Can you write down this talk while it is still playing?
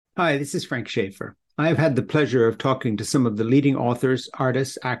Hi, this is Frank Schaefer. I have had the pleasure of talking to some of the leading authors,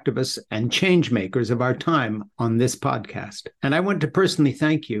 artists, activists, and change makers of our time on this podcast. And I want to personally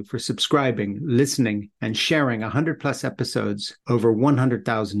thank you for subscribing, listening, and sharing 100 plus episodes over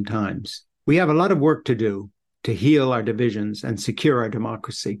 100,000 times. We have a lot of work to do to heal our divisions and secure our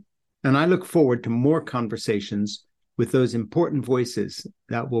democracy. And I look forward to more conversations with those important voices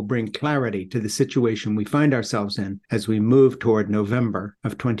that will bring clarity to the situation we find ourselves in as we move toward November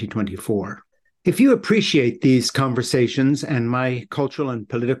of 2024. If you appreciate these conversations and my cultural and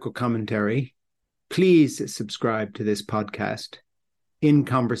political commentary, please subscribe to this podcast, In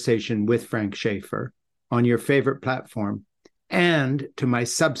Conversation with Frank Schaefer, on your favorite platform, and to my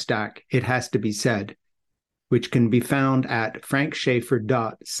Substack, It Has to Be Said, which can be found at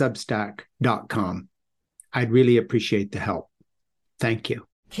frankschaefer.substack.com. I'd really appreciate the help. Thank you.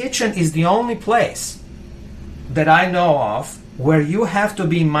 Kitchen is the only place that I know of where you have to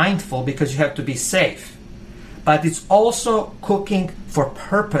be mindful because you have to be safe. But it's also cooking for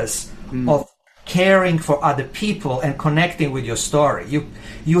purpose of caring for other people and connecting with your story.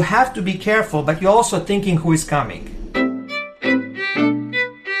 You have to be careful, but you're also thinking who is coming.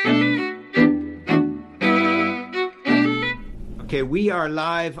 Okay, we are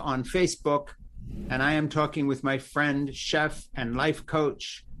live on Facebook. And I am talking with my friend, chef, and life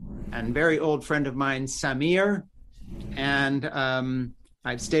coach, and very old friend of mine, Samir. And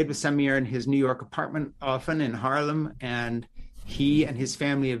I've stayed with Samir in his New York apartment often in Harlem. And he and his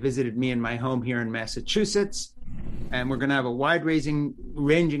family have visited me in my home here in Massachusetts. And we're going to have a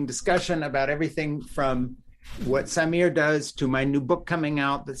wide-ranging discussion about everything from what Samir does to my new book coming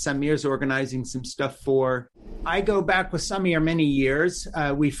out that Samir's organizing some stuff for. I go back with Samir many years.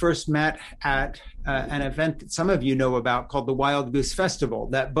 We first met at an event that some of you know about called the Wild Goose Festival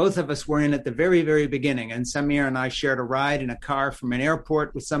that both of us were in at the very, very beginning. And Samir and I shared a ride in a car from an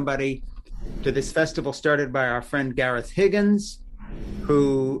airport with somebody to this festival started by our friend Gareth Higgins,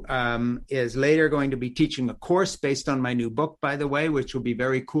 who is later going to be teaching a course based on my new book, by the way, which will be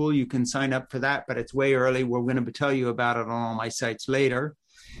very cool. You can sign up for that, but it's way early. We're going to tell you about it on all my sites later.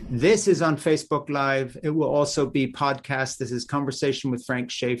 This is on Facebook Live. It will also be podcast. This is Conversation with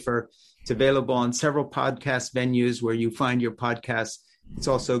Frank Schaefer. It's available on several podcast venues where you find your podcasts. It's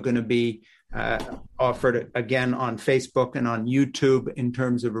also going to be offered again on Facebook and on YouTube in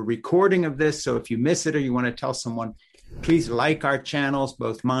terms of a recording of this. So if you miss it or you want to tell someone, please like our channels,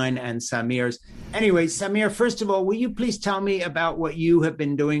 both mine and Samir's. Anyway, Samir, first of all, will you please tell me about what you have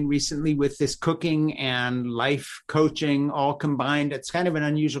been doing recently with this cooking and life coaching all combined? It's kind of an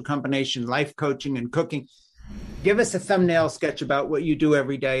unusual combination, life coaching and cooking. Give us a thumbnail sketch about what you do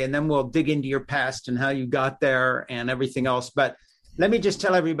every day, and then we'll dig into your past and how you got there and everything else. But let me just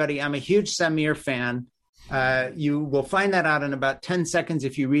tell everybody, I'm a huge Samir fan. You will find that out in about 10 seconds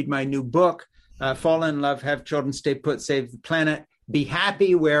if you read my new book, Fall in Love, Have Children, Stay Put, Save the Planet, Be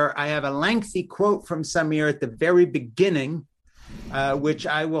Happy, where I have a lengthy quote from Samir at the very beginning, which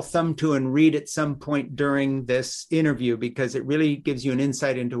I will thumb to and read at some point during this interview, because it really gives you an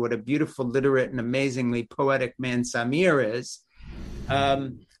insight into what a beautiful, literate, and amazingly poetic man Samir is.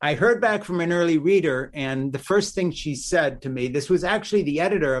 I heard back from an early reader, and the first thing she said to me, this was actually the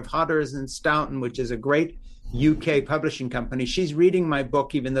editor of Hodder's and Stoughton, which is a great UK publishing company. She's reading my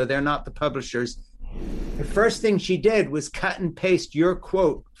book, even though they're not the publishers. The first thing she did was cut and paste your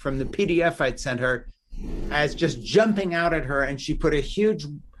quote from the PDF I'd sent her as just jumping out at her. And she put a huge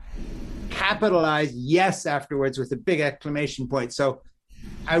capitalized yes afterwards with a big exclamation point. So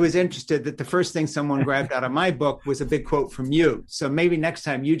I was interested that the first thing someone grabbed out of my book was a big quote from you. So maybe next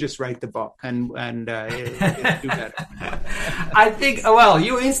time you just write the book and do better. I think, well,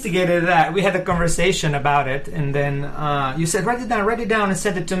 you instigated that. We had a conversation about it, and then you said, write it down, and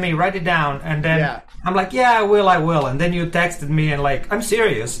send it to me, write it down. And then I'm like, yeah, I will. And then you texted me and like, I'm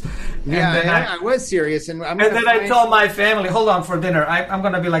serious. And I was serious. And then I told my family, hold on for dinner. I'm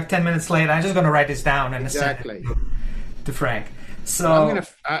going to be like 10 minutes late. I'm just going to write this down and send it to Frank. So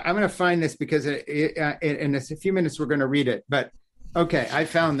I'm gonna find this because in a few minutes we're gonna read it. But okay, I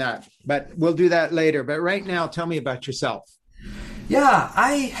found that. But we'll do that later. But right now, tell me about yourself. Yeah,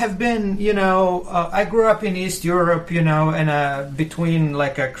 I have been, I grew up in East Europe, and between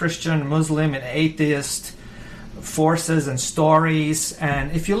like a Christian, Muslim, and atheist forces and stories.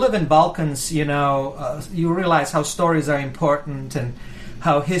 And if you live in Balkans, you realize how stories are important and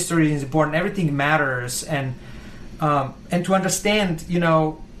how history is important. Everything matters, and to understand,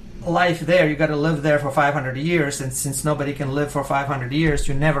 life there, you got to live there for 500 years, and since nobody can live for 500 years,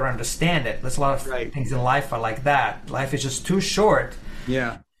 you never understand it. There's a lot of things in life are like that. Life is just too short.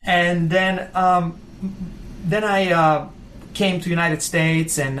 Yeah. And then I came to United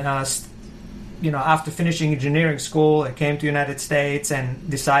States and after finishing engineering school, I came to United States and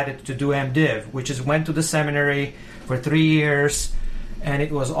decided to do MDiv, which is went to the seminary for 3 years, and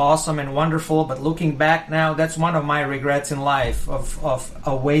it was awesome and wonderful. But looking back now, that's one of my regrets in life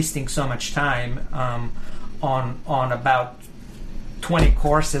of wasting so much time on about 20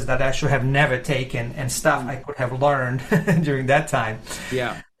 courses that I should have never taken and stuff I could have learned during that time.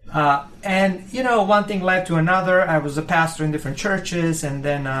 Yeah. And one thing led to another. I was a pastor in different churches, and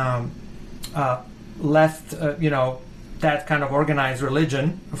then left that kind of organized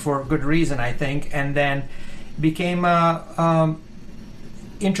religion for good reason, I think, and then became a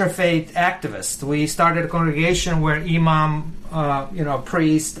interfaith activist. We started a congregation where imam,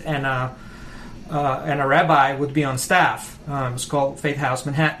 priest, and a rabbi would be on staff. It was called Faith House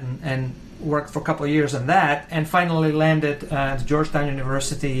Manhattan, and worked for a couple of years on that, and finally landed at Georgetown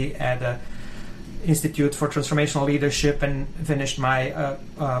University at the Institute for Transformational Leadership, and finished my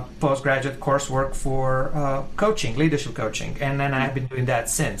postgraduate coursework for coaching, leadership coaching, and then I've been doing that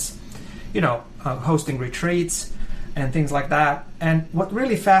since, hosting retreats and things like that. And what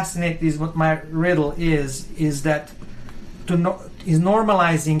really fascinates is what my riddle is that is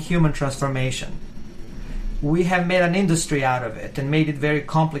normalizing human transformation. We have made an industry out of it and made it very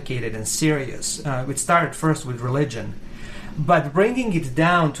complicated and serious. It started first with religion, but bringing it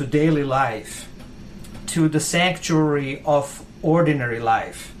down to daily life, to the sanctuary of ordinary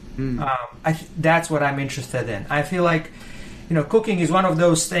life. That's what I'm interested in. I feel like, cooking is one of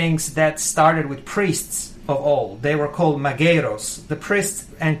those things that started with priests of old. They were called magueiros, the priests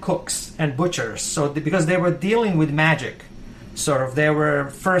and cooks and butchers. So because they were dealing with magic, sort of, they were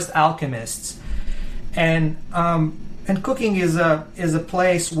first alchemists. And cooking is a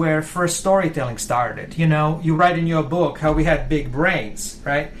place where first storytelling started. You write in your book how we had big brains,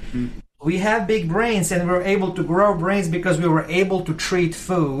 right? We have big brains, and we were able to grow brains because we were able to treat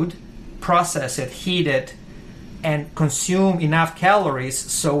food, process it, heat it, and consume enough calories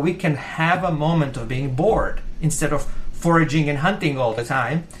so we can have a moment of being bored instead of foraging and hunting all the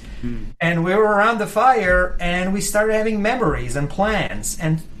time. And we were around the fire, and we started having memories and plans,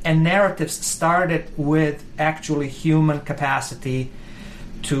 and narratives started with actually human capacity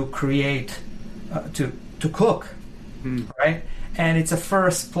to create, to cook, right? And it's a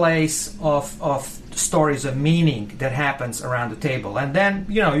first place of stories of meaning that happens around the table. And then,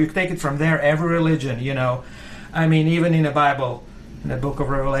 you take it from there. Every religion, even in the Bible, in the book of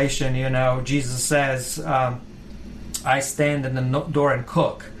Revelation, Jesus says, I stand in the door and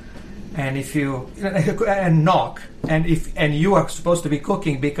cook. And if you and knock, and you are supposed to be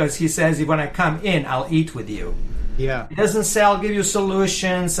cooking, because he says, when I come in, I'll eat with you. Yeah. He doesn't say, I'll give you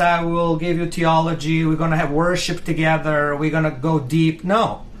solutions, I will give you theology, we're going to have worship together, we're going to go deep.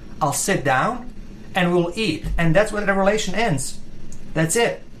 No, I'll sit down and we'll eat. And that's where the revelation ends. That's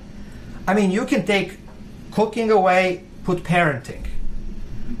it. You can take cooking away, put parenting,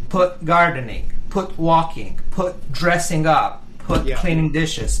 put gardening, put walking, put dressing up, put cleaning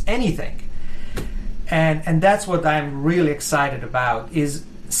dishes, anything. And that's what I'm really excited about, is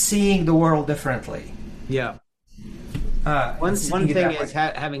seeing the world differently. Yeah. One thing is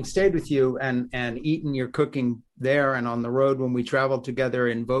having stayed with you and eaten your cooking there and on the road when we traveled together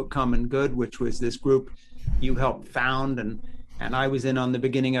in Vote Common Good, which was this group you helped found, and I was in on the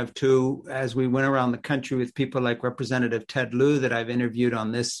beginning of too, as we went around the country with people like Representative Ted Lieu that I've interviewed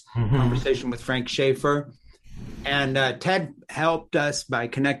on this conversation with Frank Schaefer. And Ted helped us by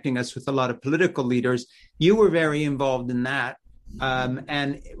connecting us with a lot of political leaders. You were very involved in that.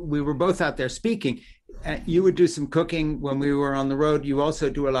 And we were both out there speaking. You would do some cooking when we were on the road. You also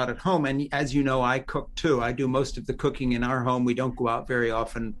do a lot at home. And as you know, I cook too. I do most of the cooking in our home. We don't go out very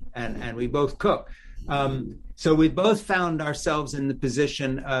often, and we both cook. So we both found ourselves in the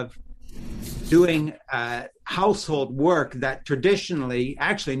position of doing household work that traditionally,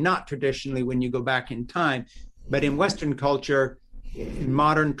 actually not traditionally when you go back in time, but in Western culture, in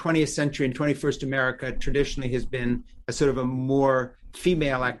modern 20th century and 21st America, traditionally has been a sort of a more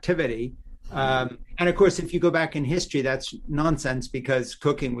female activity. And of course, if you go back in history, that's nonsense, because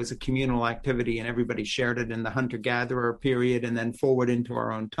cooking was a communal activity and everybody shared it in the hunter-gatherer period and then forward into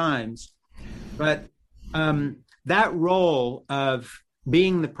our own times. But that role of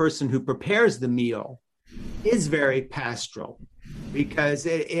being the person who prepares the meal is very pastoral, because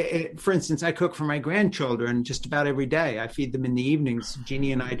for instance, I cook for my grandchildren just about every day. I feed them in the evenings.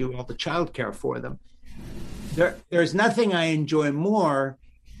 Jeannie and I do all the childcare for them. There's nothing I enjoy more.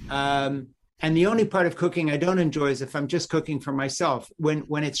 And the only part of cooking I don't enjoy is if I'm just cooking for myself.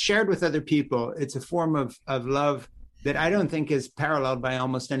 When it's shared with other people, it's a form of love that I don't think is paralleled by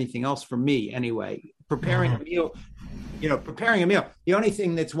almost anything else for me anyway. Preparing a meal preparing a meal. The only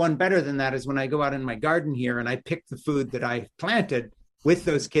thing that's one better than that is when I go out in my garden here and I pick the food that I planted with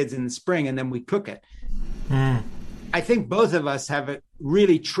those kids in the spring, and then we cook it. I think both of us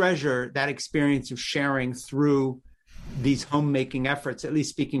really treasure that experience of sharing through these homemaking efforts, at least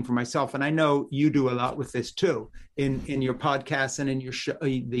speaking for myself. And I know you do a lot with this too, in your podcasts and in your show,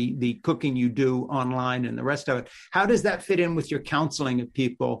 the cooking you do online and the rest of it. How does that fit in with your counseling of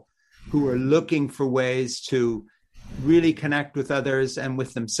people who are looking for ways to really connect with others and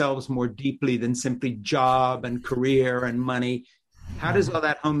with themselves more deeply than simply job and career and money? How does all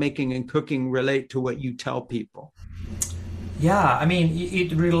that homemaking and cooking relate to what you tell people? Yeah, I mean,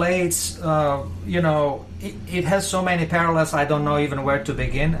 it relates, it has so many parallels, I don't know even where to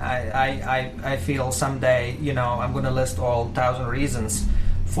begin. I feel someday, I'm going to list all 1,000 reasons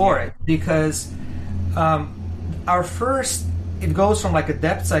for it, because it goes from like a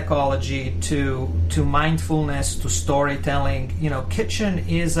depth psychology to mindfulness, to storytelling. Kitchen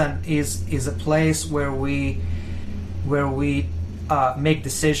is a place where we make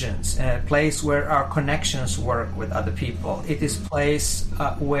decisions, a place where our connections work with other people. It is a place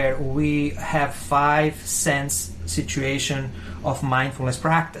where we have 5 sense situation of mindfulness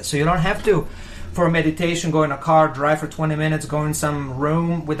practice. So you don't have to, for a meditation, go in a car, drive for 20 minutes, go in some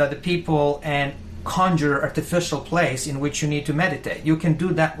room with other people and conjure artificial place in which you need to meditate. You can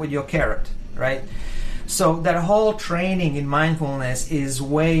do that with your carrot, right? So that whole training in mindfulness is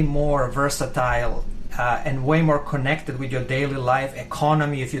way more versatile and way more connected with your daily life,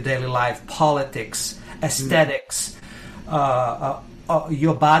 economy of your daily life, politics, aesthetics,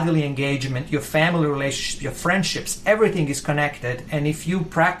 your bodily engagement, your family relationships, your friendships. Everything is connected. And if you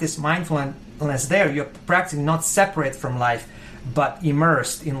practice mindfulness there, you're practicing not separate from life, but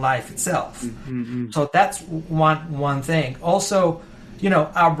immersed in life itself. So that's one thing. Also,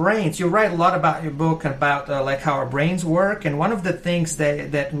 our brains, you write a lot about your book about like how our brains work, and one of the things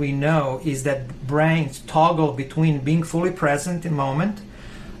that we know is that brains toggle between being fully present in moment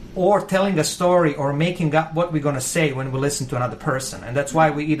or telling a story or making up what we're going to say when we listen to another person. And that's why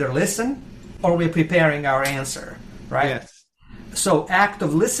we either listen or we're preparing our answer, right? Yes. So act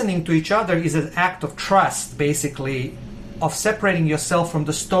of listening to each other is an act of trust, basically, of separating yourself from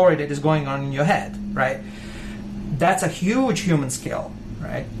the story that is going on in your head, right? That's a huge human skill,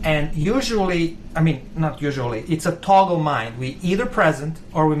 right? And usually, not usually, it's a toggle mind. We either present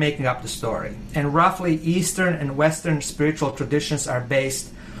or we're making up the story. And roughly Eastern and Western spiritual traditions are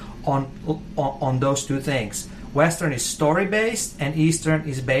based on those two things. Western is story-based and Eastern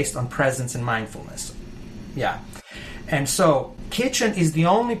is based on presence and mindfulness. Yeah. And so kitchen is the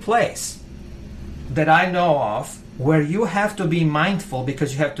only place that I know of where you have to be mindful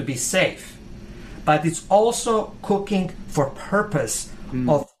because you have to be safe. But it's also cooking for purpose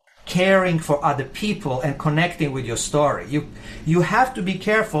of caring for other people and connecting with your story. You have to be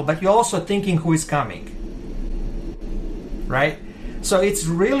careful, but you're also thinking who is coming, right? So it's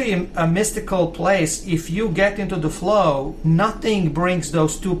really a mystical place. If you get into the flow, nothing brings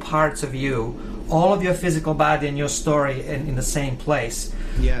those two parts of you, all of your physical body and your story in the same place.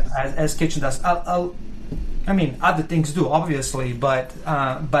 Yes. As kitchen does. Other things do, obviously, but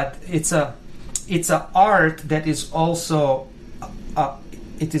it's a art that is also a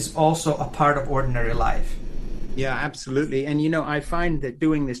part of ordinary life. Yeah, absolutely. And I find that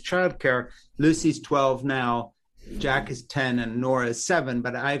doing this childcare, Lucy's 12 now, Jack is 10, and Nora is 7.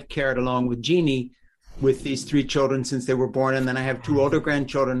 But I've cared along with Jeannie with these 3 children since they were born, and then I have 2 older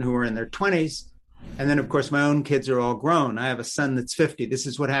grandchildren who are in their 20s. And then, of course, my own kids are all grown. I have a son that's 50. This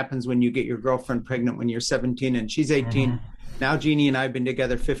is what happens when you get your girlfriend pregnant when you're 17 and she's 18. Now, Jeannie and I have been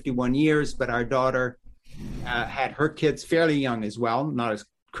together 51 years, but our daughter had her kids fairly young as well, not as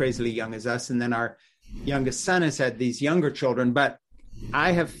crazily young as us. And then our youngest son has had these younger children. But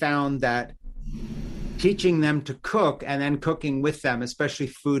I have found that teaching them to cook and then cooking with them, especially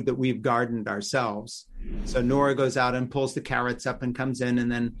food that we've gardened ourselves. So Nora goes out and pulls the carrots up and comes in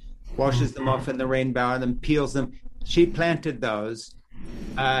and then washes them off in the rain barrel and then peels them. She planted those.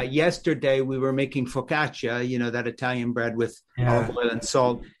 Yesterday we were making focaccia, that Italian bread with olive oil and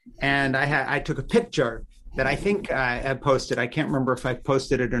salt. And I took a picture that I think I posted. I can't remember if I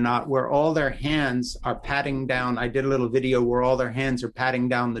posted it or not, where all their hands are patting down. I did a little video where all their hands are patting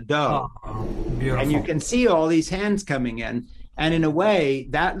down the dough. Oh, beautiful. And you can see all these hands coming in. And in a way,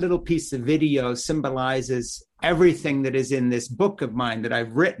 that little piece of video symbolizes everything that is in this book of mine that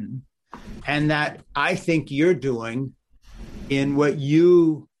I've written and that I think you're doing in what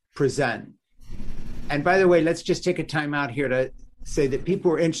you present. And by the way, let's just take a time out here to say that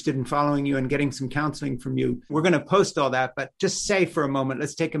people are interested in following you and getting some counseling from you, we're going to post all that. But just say for a moment,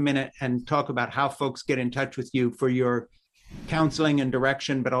 let's take a minute and talk about how folks get in touch with you for your counseling and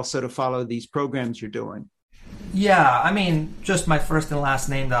direction, but also to follow these programs you're doing. Yeah, I mean, just my first and last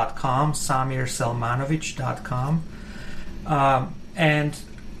name.com, SamirSelmanović.com. And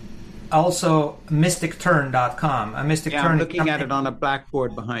also mysticturn.com. I'm looking at it on a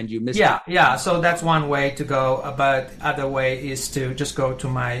blackboard behind you. Yeah. So that's one way to go. But other way is to just go to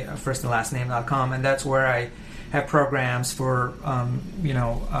my first and last name.com, and that's where I have programs for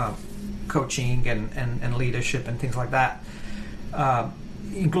coaching and leadership and things like that,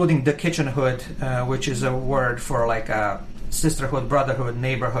 including the kitchenhood, which is a word for like a sisterhood, brotherhood,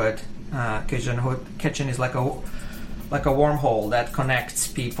 neighborhood. Kitchen is like a wormhole that connects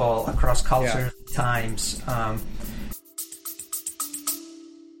people across cultures, times.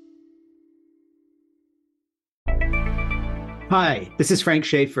 Hi, this is Frank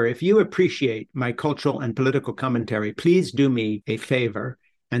Schaefer. If you appreciate my cultural and political commentary, please do me a favor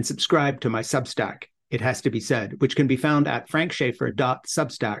and subscribe to my Substack, It Has to Be Said, which can be found at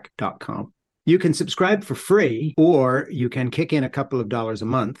frankschaefer.substack.com. You can subscribe for free, or you can kick in a couple of dollars a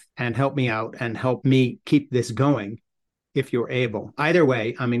month and help me out and help me keep this going if you're able. Either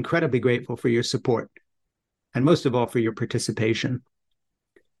way, I'm incredibly grateful for your support, and most of all for your participation.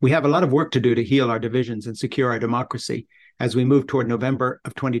 We have a lot of work to do to heal our divisions and secure our democracy as we move toward November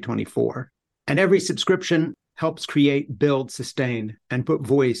of 2024. And every subscription helps create, build, sustain, and put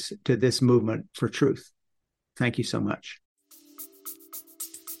voice to this movement for truth. Thank you so much.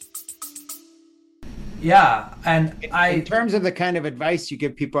 Yeah, and in terms of the kind of advice you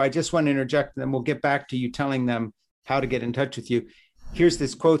give people, I just want to interject, and then we'll get back to you telling them how to get in touch with you. Here's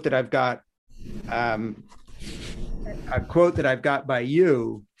this quote that I've got, a quote that I've got by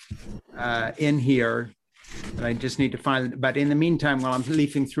you in here, and I just need to find it. But in the meantime, while I'm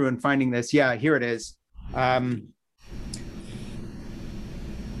leafing through and finding this, here it is.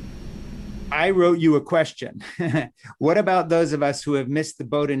 I wrote you a question. What about those of us who have missed the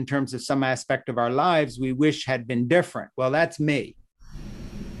boat in terms of some aspect of our lives we wish had been different? Well, that's me,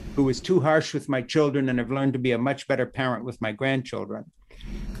 who was too harsh with my children and have learned to be a much better parent with my grandchildren.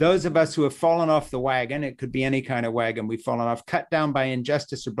 Those of us who have fallen off the wagon, it could be any kind of wagon we've fallen off, cut down by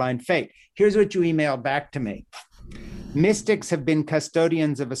injustice or blind fate. Here's what you emailed back to me. Mystics have been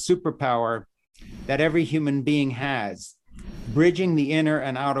custodians of a superpower that every human being has, bridging the inner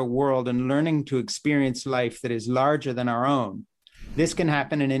and outer world and learning to experience life that is larger than our own. This can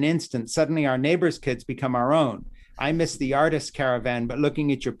happen in an instant. Suddenly our neighbors' kids become our own. I miss the artist caravan, but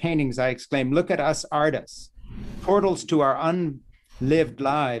looking at your paintings, I exclaim, look at us artists. Portals to our unlived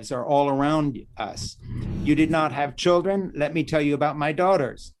lives are all around us. You did not have children? Let me tell you about my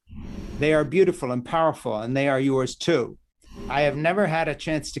daughters. They are beautiful and powerful, and they are yours too. I have never had a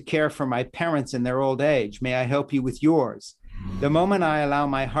chance to care for my parents in their old age. May I help you with yours? The moment I allow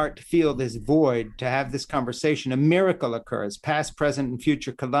my heart to feel this void, to have this conversation, a miracle occurs. Past, present, and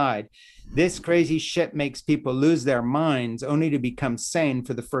future collide. This crazy shit makes people lose their minds only to become sane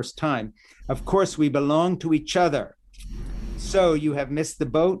for the first time. Of course, we belong to each other. So you have missed the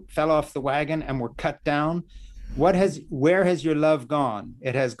boat, fell off the wagon, and were cut down. Where has your love gone?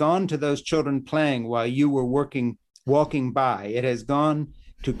 It has gone to those children playing while you were walking by. It has gone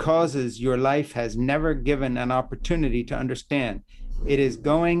to causes your life has never given an opportunity to understand. It is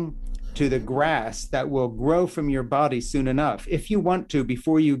going to the grass that will grow from your body soon enough. If you want to,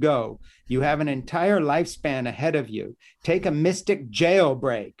 before you go, you have an entire lifespan ahead of you. Take a mystic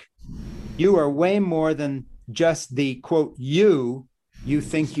jailbreak. You are way more than just the, quote, you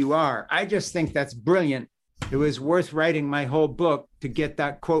think you are. I just think that's brilliant. It was worth writing my whole book to get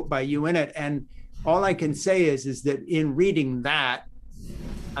that quote by you in it. And all I can say is that in reading that,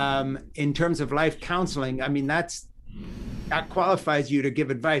 in terms of life counseling, I mean, that qualifies you to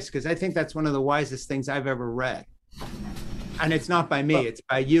give advice, because I think that's one of the wisest things I've ever read. And it's not by me, it's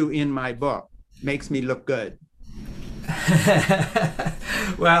by you in my book. Makes me look good.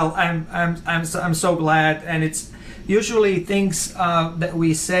 Well, I'm so glad, and it's usually things that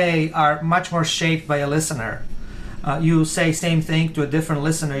we say are much more shaped by a listener. You say same thing to a different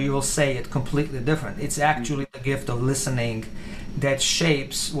listener, you will say it completely different. It's actually the gift of listening that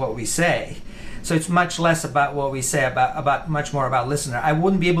shapes what we say. So it's much less about what we say, about much more about listener. I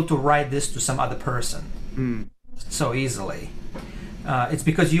wouldn't be able to write this to some other person so easily. It's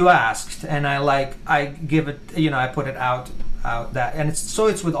because you asked, and I give it, I put it out that, and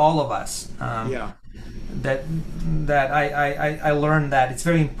it's with all of us. That I learned that it's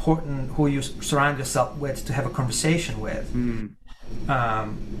very important who you surround yourself with to have a conversation with.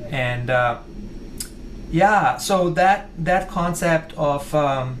 Yeah, so that concept of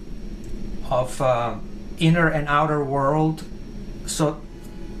inner and outer world. So,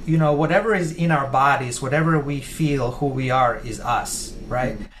 whatever is in our bodies, whatever we feel, who we are is us,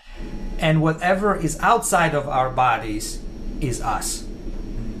 right? And whatever is outside of our bodies is us.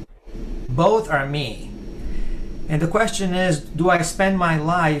 Both are me. And the question is, do I spend my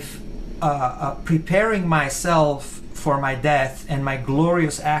life preparing myself for my death and my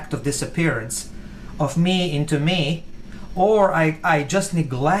glorious act of disappearance of me into me, or I just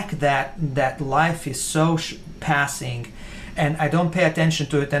neglect that life is so passing, and I don't pay attention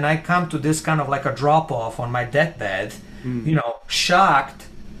to it, and I come to this kind of like a drop off on my deathbed, shocked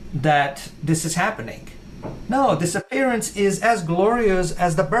that this is happening. No, disappearance is as glorious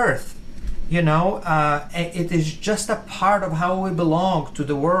as the birth. It is just a part of how we belong to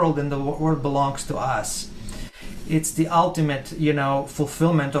the world, and the world belongs to us. It's the ultimate,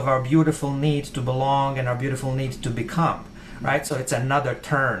 fulfillment of our beautiful need to belong and our beautiful need to become, right? So it's another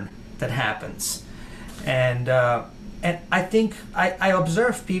turn that happens. And I think I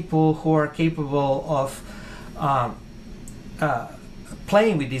observe people who are capable of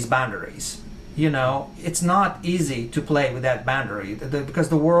playing with these boundaries. It's not easy to play with that boundary because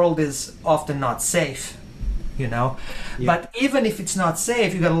the world is often not safe, Yeah. But even if it's not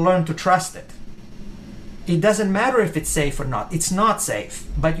safe, you got to learn to trust it. It doesn't matter if it's safe or not. It's not safe,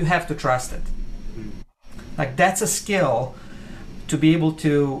 but you have to trust it. Like, that's a skill to be able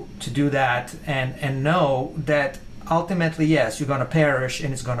to do that and know that ultimately, yes, you're going to perish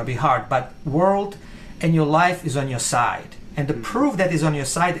and it's going to be hard, but world and your life is on your side. And the proof that is on your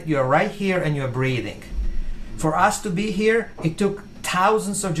side, that you're right here and you're breathing. For us to be here, it took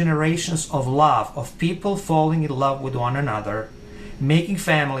thousands of generations of love, of people falling in love with one another, making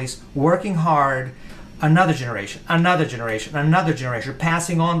families, working hard, another generation,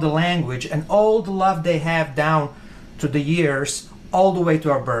 passing on the language and all the love they have down to the years, all the way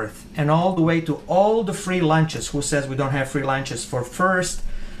to our birth, and all the way to all the free lunches. Who says we don't have free lunches for first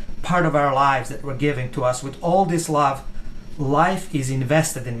part of our lives that were giving to us with all this love? Life is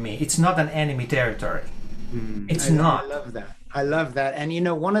invested in me. It's not an enemy territory. It's not. I love that. And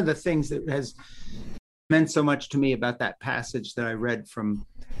one of the things that has meant so much to me about that passage that I read from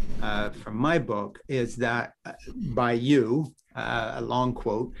my book is that by you, a long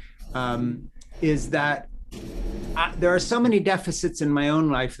quote, is that there are so many deficits in my own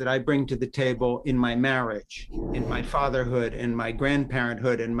life that I bring to the table in my marriage, in my fatherhood, in my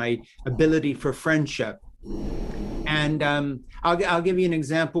grandparenthood, and my ability for friendship. And I'll give you an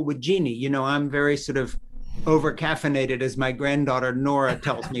example with Jeannie. I'm very sort of over caffeinated, as my granddaughter Nora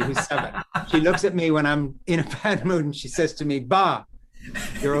tells me, who's 7. She looks at me when I'm in a bad mood and she says to me, "Ba,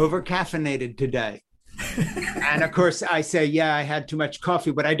 you're over caffeinated today." And of course I say, "Yeah, I had too much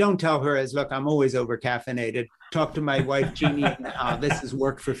coffee," but I don't tell her as, "Look, I'm always over caffeinated." Talk to my wife Jeannie, and this has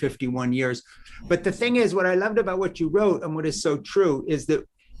worked for 51 years. But the thing is, what I loved about what you wrote and what is so true is that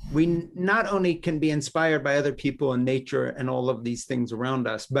we not only can be inspired by other people and nature and all of these things around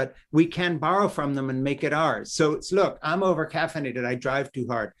us, but we can borrow from them and make it ours. So it's, look, I'm over caffeinated. I drive too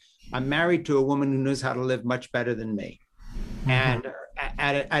hard. I'm married to a woman who knows how to live much better than me, and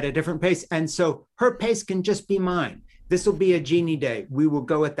at a different pace. And so her pace can just be mine. This will be a Jeannie day. We will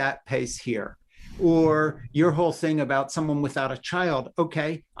go at that pace here. Or your whole thing about someone without a child.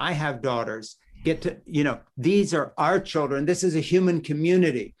 Okay, I have daughters. These are our children. This is a human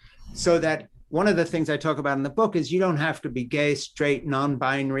community. So that one of the things I talk about in the book is you don't have to be gay, straight,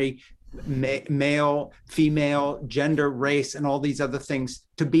 non-binary, male, female, gender, race, and all these other things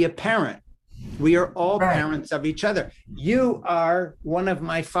to be a parent. We are all parents of each other. You are one of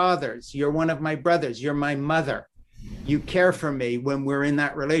my fathers. You're one of my brothers. You're my mother. You care for me when we're in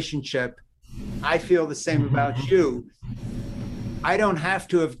that relationship. I feel the same about you. I don't have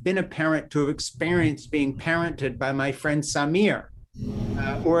to have been a parent to have experienced being parented by my friend Samir,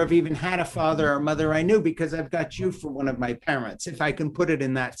 or have even had a father or mother I knew, because I've got you for one of my parents, if I can put it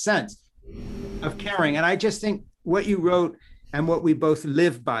in that sense of caring. And I just think what you wrote and what we both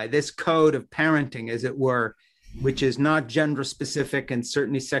live by, this code of parenting, as it were, which is not gender specific and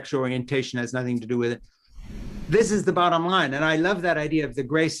certainly sexual orientation has nothing to do with it. This is the bottom line. And I love that idea of the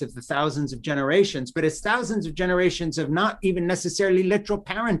grace of the thousands of generations, but it's thousands of generations of not even necessarily literal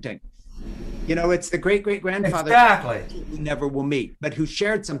parenting. It's the great-great-grandfather we never will meet, but who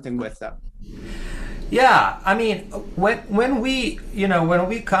shared something with them. Yeah, I mean, when we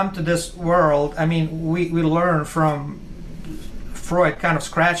come to this world, I mean, we learn from Freud, kind of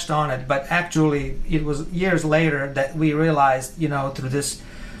scratched on it, but actually it was years later that we realized, through this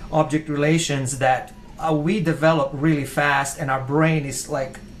object relations, that we develop really fast and our brain is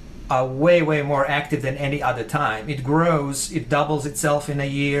like way more active than any other time. It grows, it doubles itself in a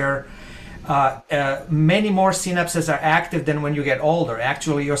year. Many more synapses are active than when you get older.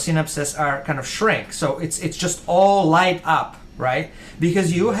 Actually, your synapses are kind of shrink. So it's just all light up, right?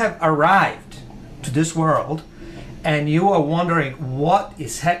 Because you have arrived to this world and you are wondering what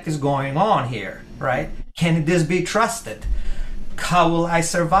heck is going on here, right? Can this be trusted? How will I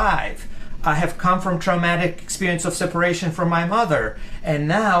survive? I have come from traumatic experience of separation from my mother, and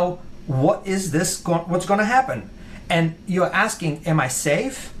now what's going to happen? And you're asking, am I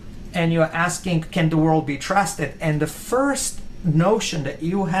safe? And you're asking, can the world be trusted? And the first notion that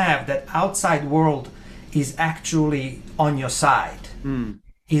you have that outside world is actually on your side,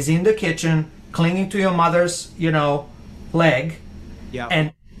 is in the kitchen, clinging to your mother's, leg,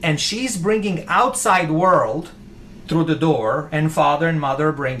 and she's bringing outside world through the door, and father and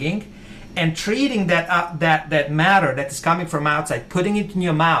mother bringing, and treating that matter that is coming from outside, putting it in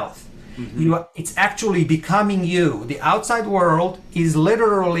your mouth. It's actually becoming you. The outside world is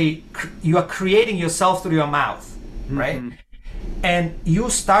literally, you are creating yourself through your mouth, right? And you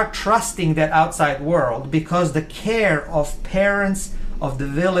start trusting that outside world because the care of parents, of the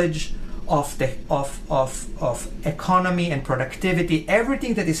village, of economy and productivity,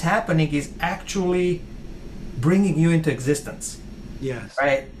 everything that is happening is actually bringing you into existence. Yes.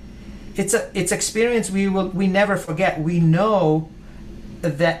 Right? It's experience we never forget. We know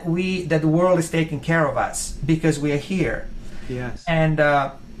that the world is taking care of us because we are here. Yes. And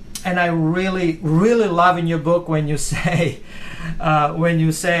I really love in your book when you say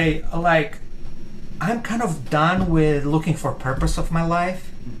like, I'm kind of done with looking for purpose of my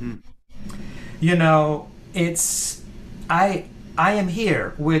life. It's I am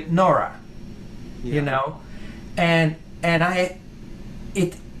here with Nora. And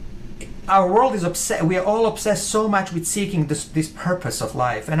our world is obsessed. We are all obsessed so much with seeking this purpose of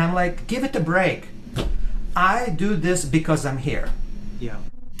life. And I'm like, give it a break. I do this because I'm here. Yeah.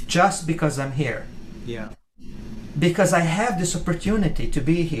 Just because I'm here. Yeah. Because I have this opportunity to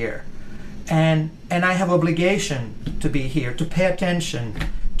be here. And I have obligation to be here, to pay attention,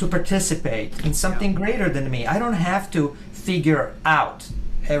 to participate in something greater than me. I don't have to figure out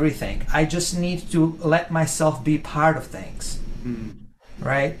everything. I just need to let myself be part of things.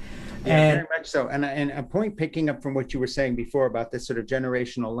 Right? Yeah, and very much so. And a point picking up from what you were saying before about this sort of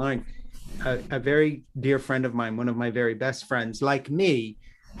generational line, a very dear friend of mine, one of my very best friends, like me,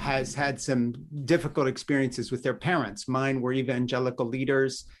 has had some difficult experiences with their parents. Mine were evangelical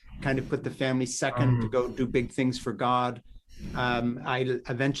leaders, kind of put the family second to go do big things for God. I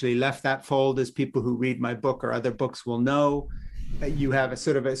eventually left that fold, as people who read my book or other books will know. You have a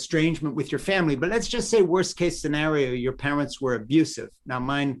sort of estrangement with your family. But let's just say worst case scenario, your parents were abusive. Now,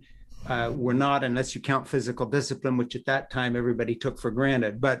 mine were not, unless you count physical discipline, which at that time everybody took for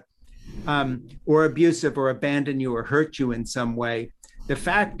granted, but or abusive or abandon you or hurt you in some way. The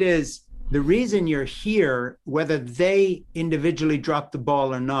fact is, the reason you're here, whether they individually dropped the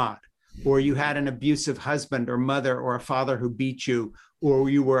ball or not, or you had an abusive husband or mother or a father who beat you, or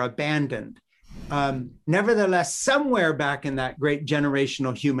you were abandoned, nevertheless, somewhere back in that great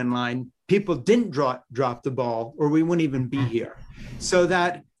generational human line, people didn't drop the ball, or we wouldn't even be here. So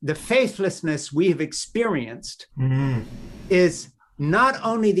that the faithlessness we have experienced is not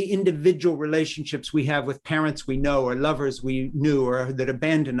only the individual relationships we have with parents we know, or lovers we knew, or that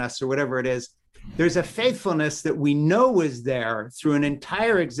abandoned us, or whatever it is. There's a faithfulness that we know is there through an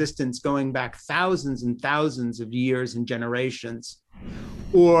entire existence going back thousands and thousands of years and generations,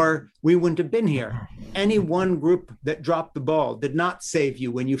 or we wouldn't have been here. Any one group that dropped the ball, did not save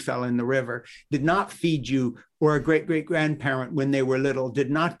you when you fell in the river, did not feed you or a great-great-grandparent when they were little,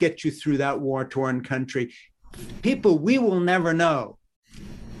 did not get you through that war-torn country. People we will never know.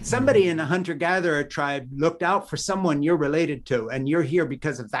 Somebody in a hunter-gatherer tribe looked out for someone you're related to, and you're here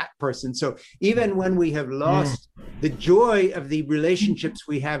because of that person. So even when we have lost the joy of the relationships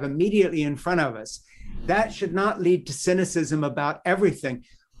we have immediately in front of us, that should not lead to cynicism about everything.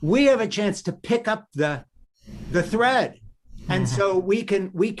 We have a chance to pick up the thread. And so we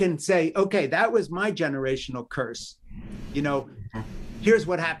can say, okay, that was my generational curse. Here's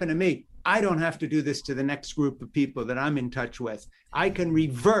what happened to me. I don't have to do this to the next group of people that I'm in touch with. I can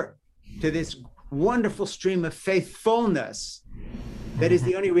revert to this wonderful stream of faithfulness that is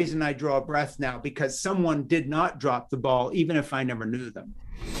the only reason I draw a breath now, because someone did not drop the ball, even if I never knew them.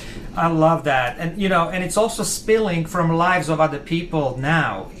 I love that. And and it's also spilling from lives of other people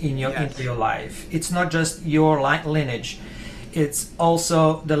now into your life. It's not just your lineage. It's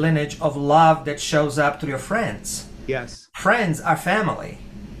also the lineage of love that shows up through your friends. Yes. Friends are family.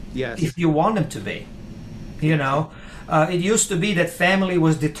 Yes. If you want them to be, It used to be that family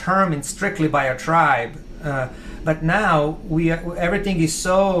was determined strictly by a tribe, but now everything is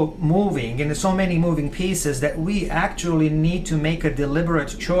so moving and so many moving pieces that we actually need to make a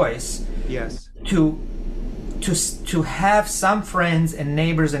deliberate choice. Yes. To have some friends and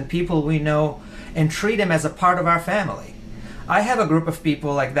neighbors and people we know and treat them as a part of our family. I have a group of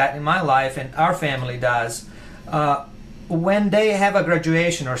people like that in my life, and our family does. When they have a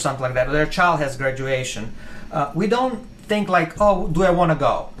graduation or something like that, or their child has graduation, we don't think like, oh, do I want to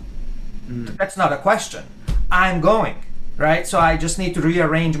go? That's not a question. I'm going, right? So I just need to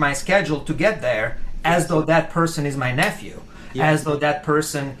rearrange my schedule to get there, as though that person is my nephew, as though that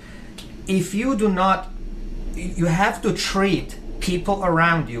person, if you do not, you have to treat people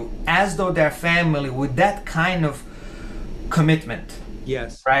around you as though they're family with that kind of commitment.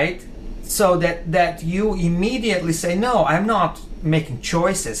 Yes. Right? So that you immediately say, no, I'm not making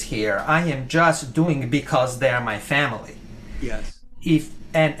choices here. I am just doing it because they're my family. Yes.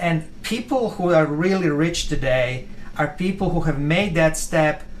 And people who are really rich today are people who have made that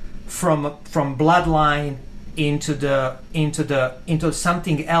step from bloodline into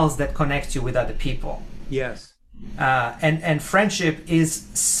something else that connects you with other people. Yes. And friendship is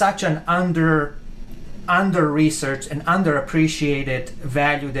such an under-researched and underappreciated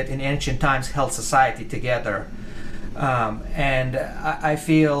value that in ancient times held society together. And I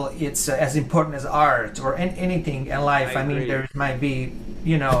feel it's as important as art or anything in life. I mean, there might be,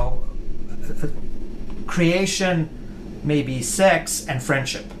 creation, maybe sex and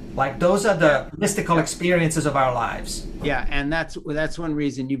friendship. Like those are the mystical experiences of our lives. Yeah, and that's one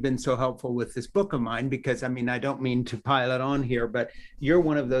reason you've been so helpful with this book of mine, because I mean, I don't mean to pile it on here, but you're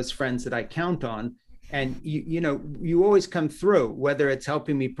one of those friends that I count on, and you always come through, whether it's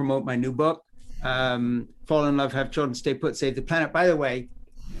helping me promote my new book, Fall in Love, Have Children, Stay Put, Save the Planet. By the way,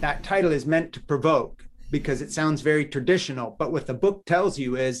 that title is meant to provoke because it sounds very traditional, but what the book tells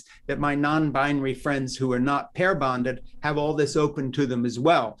you is that my non-binary friends who are not pair bonded have all this open to them as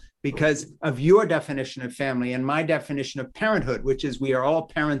well, because of your definition of family and my definition of parenthood, which is we are all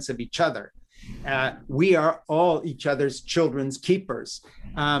parents of each other. We are all each other's children's keepers.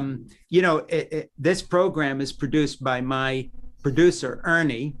 This program is produced by my producer,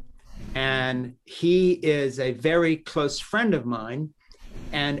 Ernie, and he is a very close friend of mine.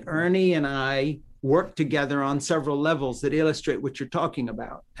 And Ernie and I work together on several levels that illustrate what you're talking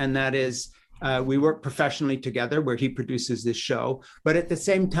about. And that is, we work professionally together where he produces this show. But at the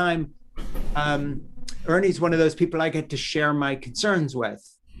same time, Ernie's one of those people I get to share my concerns with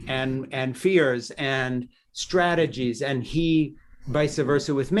and fears and strategies, and he vice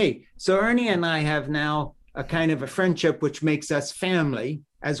versa with me. So Ernie and I have now a kind of a friendship which makes us family,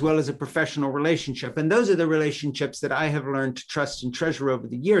 as well as a professional relationship. And those are the relationships that I have learned to trust and treasure over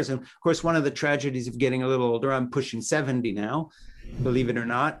the years. And of course, one of the tragedies of getting a little older, I'm pushing 70 now, believe it or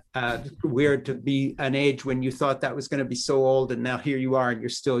not. Weird to be an age when you thought that was going to be so old, and now here you are and you're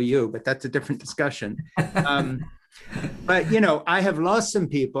still you, but that's a different discussion. But, I have lost some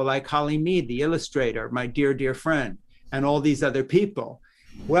people like Holly Mead, the illustrator, my dear, dear friend, and all these other people.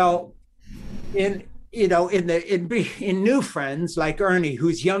 Well, in new friends like Ernie,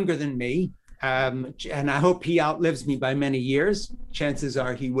 who's younger than me, and I hope he outlives me by many years. Chances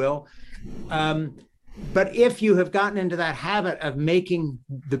are he will. But if you have gotten into that habit of making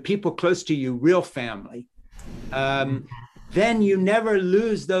the people close to you real family, then you never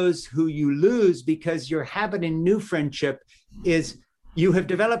lose those who you lose, because your habit in new friendship is you have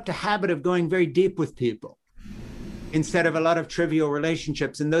developed a habit of going very deep with people instead of a lot of trivial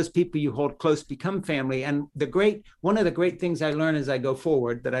relationships. And those people you hold close become family. And one of the great things I learn as I go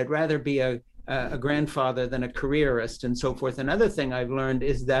forward, that I'd rather be a grandfather than a careerist and so forth. Another thing I've learned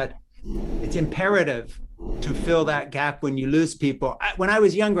is that it's imperative to fill that gap when you lose people. When I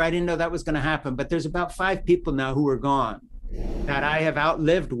was younger, I didn't know that was going to happen, but there's about 5 people now who are gone that I have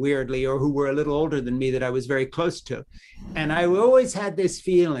outlived weirdly, or who were a little older than me that I was very close to. And I always had this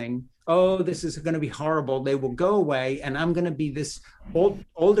feeling, oh, this is going to be horrible. They will go away, and I'm going to be this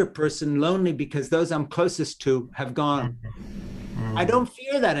older person, lonely because those I'm closest to have gone. I don't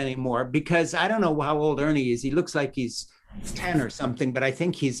fear that anymore, because I don't know how old Ernie is. He looks like he's 10 or something, but I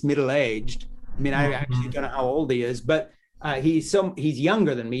think he's middle-aged. I mean, I actually don't know how old he is, but he's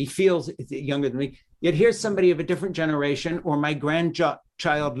younger than me. He feels younger than me. Yet here's somebody of a different generation, or my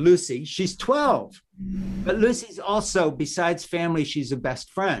grandchild, Lucy. She's 12, but Lucy's also, besides family, she's a best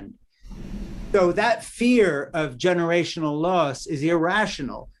friend. So that fear of generational loss is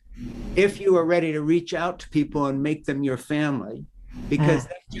irrational if you are ready to reach out to people and make them your family, because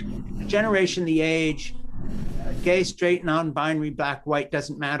the generation, the age, gay, straight, non-binary, black, white,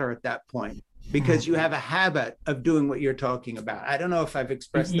 doesn't matter at that point. because you have a habit of doing what you're talking about. I don't know if I've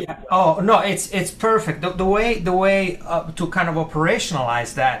expressed it. Yeah. Oh no, it's perfect. The way to kind of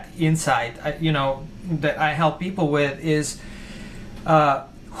operationalize that insight, that I help people with is,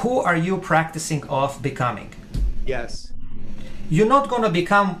 who are you practicing of becoming? Yes. You're not going to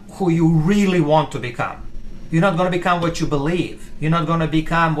become who you really want to become. You're not going to become what you believe. You're not going to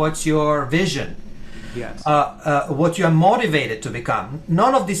become what's your vision. Yes. What you are motivated to become.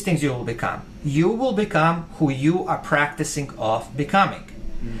 None of these things you will become. You will become who you are practicing of becoming.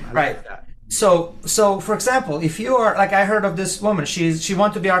 Right. Like that. So for example, if you are, like, I heard of this woman, she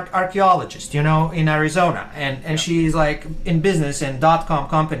wanted to be an archaeologist, in Arizona, and she's like in business in .com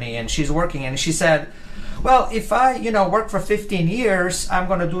company, and she's working, and she said, well, if I, work for 15 years, I'm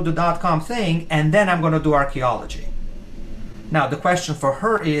going to do the .com thing, and then I'm going to do archaeology. Now, the question for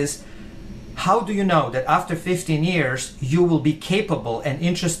her is, how do you know that after 15 years, you will be capable and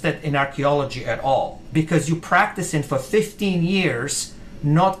interested in archaeology at all? Because you practicing for 15 years,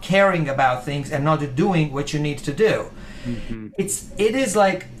 not caring about things and not doing what you need to do. Mm-hmm. It is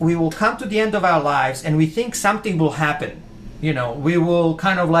like we will come to the end of our lives and we think something will happen. We will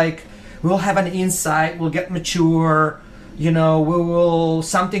kind of like, we'll have an insight, we'll get mature,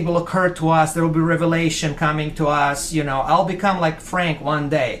 something will occur to us, there will be revelation coming to us, I'll become like Frank one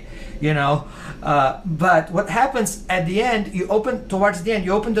day, but what happens at the end, towards the end,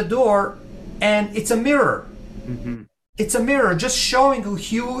 you open the door and it's a mirror. Mm-hmm. It's a mirror just showing who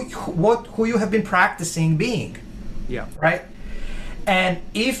you have been practicing being. Yeah. Right? And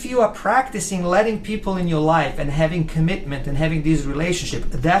if you are practicing letting people in your life and having commitment and having these relationships,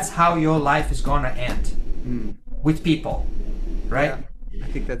 that's how your life is going to end with people, right? Yeah, I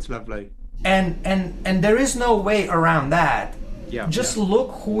think that's lovely. And there is no way around that. Yeah. Just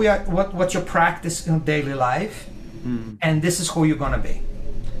look what you practice in daily life, and this is who you're going to be.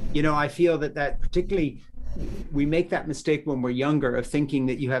 I feel that particularly we make that mistake when we're younger of thinking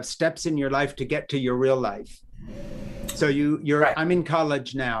that you have steps in your life to get to your real life. So you're right. I'm in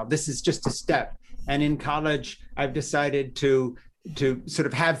college now. This is just a step. And in college, I've decided to sort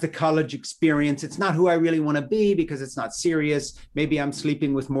of have the college experience. It's not who I really want to be because it's not serious. Maybe I'm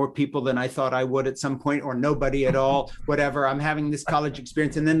sleeping with more people than I thought I would at some point, or nobody at all, whatever. I'm having this college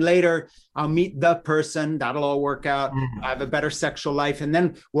experience. And then later I'll meet the person. That'll all work out. I have a better sexual life. And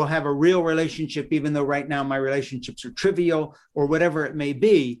then we'll have a real relationship, even though right now my relationships are trivial or whatever it may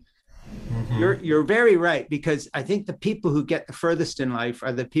be. Mm-hmm. You're very right, because I think the people who get the furthest in life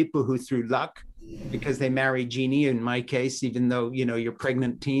are the people who, through luck, because they marry Jeannie in my case, even though you're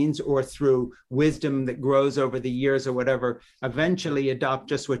pregnant teens, or through wisdom that grows over the years or whatever, eventually adopt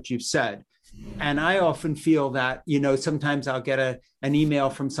just what you've said. And I often feel that sometimes I'll get an email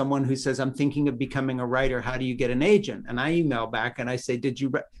from someone who says, I'm thinking of becoming a writer, how do you get an agent? And I email back and I say, did you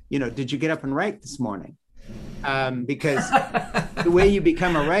get up and write this morning? Because the way you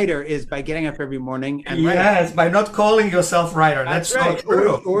become a writer is by getting up every morning and writing. Yes, by not calling yourself writer. That's right. So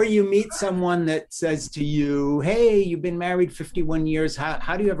true. Or you meet someone that says to you, hey, you've been married 51 years.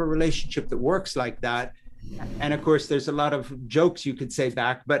 How do you have a relationship that works like that? And of course, there's a lot of jokes you could say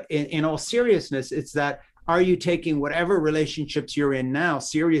back. But in all seriousness, it's that, are you taking whatever relationships you're in now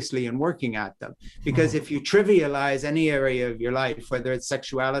seriously and working at them? Because if you trivialize any area of your life, whether it's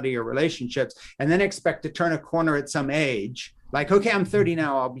sexuality or relationships, and then expect to turn a corner at some age, like, okay, I'm 30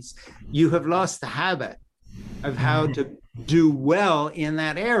 now, you have lost the habit of how to do well in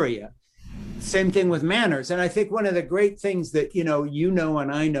that area. Same thing with manners. And I think one of the great things that,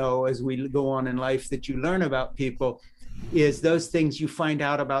 and I know as we go on in life that you learn about people is those things you find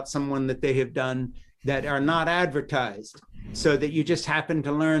out about someone that they have done that are not advertised, so that you just happen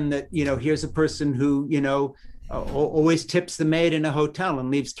to learn that, here's a person who, always tips the maid in a hotel and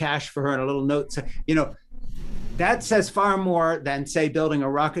leaves cash for her and a little note. So, that says far more than, say, building a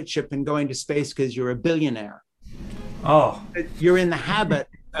rocket ship and going to space because you're a billionaire. Oh, you're in the habit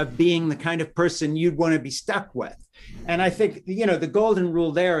of being the kind of person you'd want to be stuck with. And I think, the golden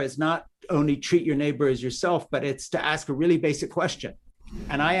rule there is not only treat your neighbor as yourself, but it's to ask a really basic question.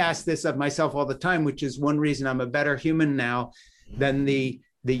 And I ask this of myself all the time, which is one reason I'm a better human now than the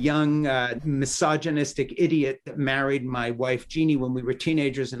young misogynistic idiot that married my wife, Jeannie, when we were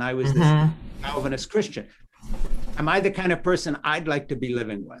teenagers and I was this Calvinist Christian. Am I the kind of person I'd like to be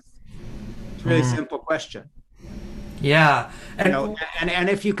living with? It's a really simple question. Yeah. And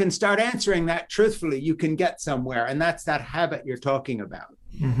if you can start answering that truthfully, you can get somewhere. And that's that habit you're talking about.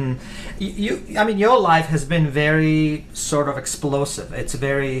 Mm-hmm. Your life has been very sort of explosive. It's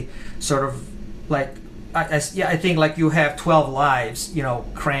very sort of like, I think like you have 12 lives,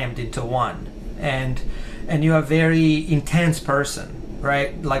 crammed into one, and you're a very intense person.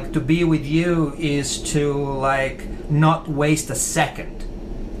 right? Like to be with you is to like not waste a second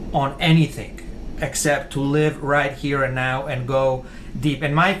on anything except to live right here and now and go deep.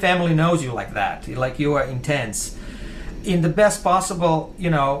 And my family knows you like that. Like you are intense in the best possible,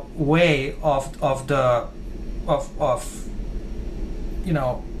 way of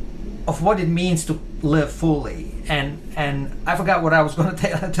what it means to live fully. And I forgot what I was going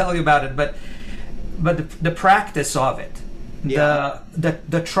to tell you about it, but the practice of it,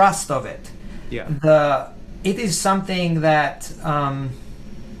 the trust of it, it is something that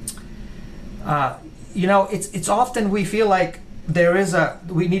it's often we feel like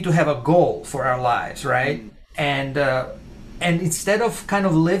we need to have a goal for our lives, right? And instead of kind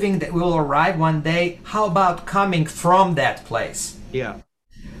of living that we'll arrive one day, how about coming from that place? Yeah.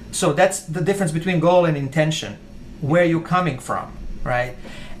 So that's the difference between goal and intention, where you're coming from, right?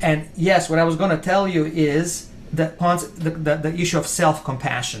 And yes, what I was going to tell you is the issue of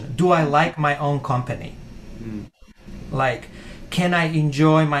self-compassion. Do I like my own company? Like, can I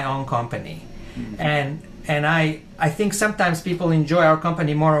enjoy my own company? And I think sometimes people enjoy our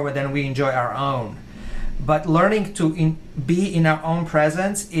company more than we enjoy our own. But learning to be in our own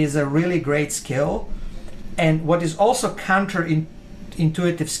presence is a really great skill. And what is also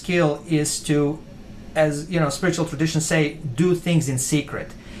counterintuitive skill is to, as spiritual traditions say, do things in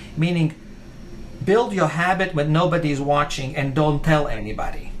secret. Meaning, build your habit when nobody is watching and don't tell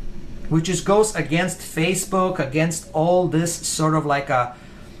anybody. Which just goes against Facebook, against all this sort of like a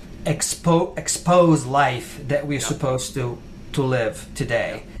exposed life that we're supposed to live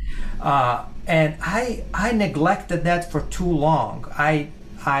today. And I neglected that for too long. I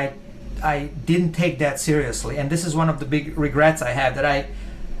didn't take that seriously, and this is one of the big regrets I have, that I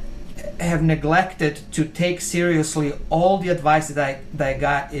have neglected to take seriously all the advice that I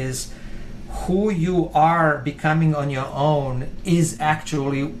got is who you are becoming on your own is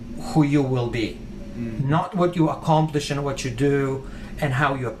actually who you will be, not what you accomplish and what you do and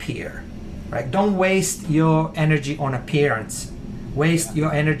how you appear, right? Don't waste your energy on appearance. Waste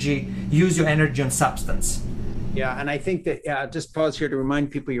your energy, use your energy on substance. Yeah, and I think that, just pause here to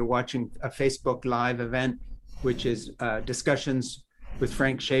remind people you're watching a Facebook Live event, which is discussions with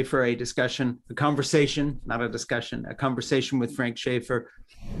Frank Schaeffer, a conversation, not a discussion, a conversation with Frank Schaeffer.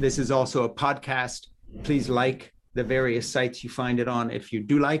 This is also a podcast. Please like the various sites you find it on if you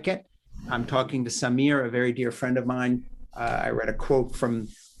do like it. I'm talking to Samir, a very dear friend of mine. I read a quote from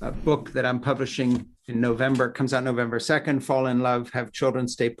a book that I'm publishing in November. It comes out November 2nd, Fall in Love, Have Children,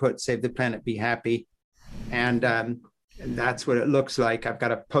 Stay Put, Save the Planet, Be Happy. And that's what it looks like. I've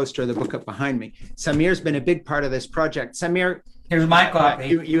got a poster of the book up behind me. Samir's been a big part of this project. Samir, here's my copy.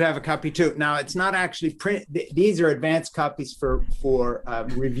 You have a copy too. Now, it's not actually print. These are advanced copies for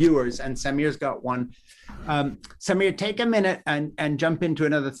reviewers, and Samir's got one. Samir, take a minute and jump into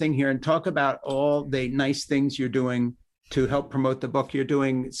another thing here and talk about all the nice things you're doing to help promote the book. You're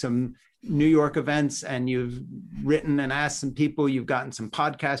doing some New York events, and you've written and asked some people. You've gotten some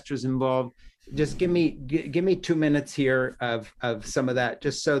podcasters involved. Just give me 2 minutes here of some of that,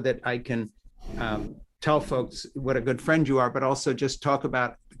 just so that I can tell folks what a good friend you are, but also just talk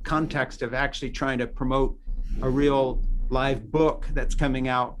about the context of actually trying to promote a real live book that's coming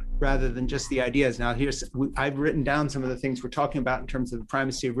out rather than just the ideas. Now, I've written down some of the things we're talking about in terms of the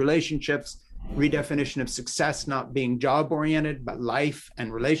primacy of relationships, redefinition of success not being job-oriented, but life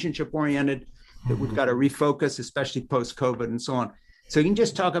and relationship-oriented, that we've got to refocus, especially post-COVID and so on. So you can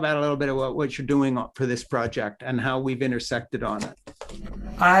just talk about a little bit about what you're doing for this project and how we've intersected on it.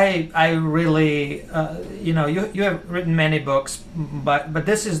 I really, you have written many books, but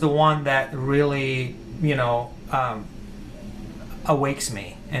this is the one that really, awakes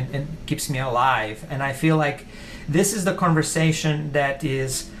me and keeps me alive. And I feel like this is the conversation that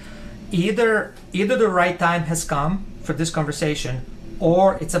is either the right time has come for this conversation,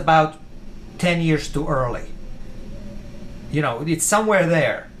 or it's about 10 years too early. It's somewhere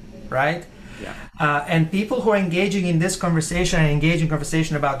there, right? Yeah. And people who are engaging in this conversation are engaging in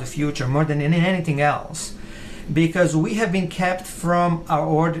conversation about the future more than in anything else, because we have been kept from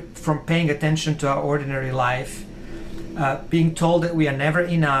from paying attention to our ordinary life, being told that we are never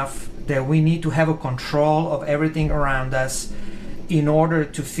enough, that we need to have a control of everything around us in order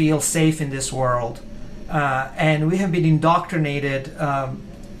to feel safe in this world. And we have been indoctrinated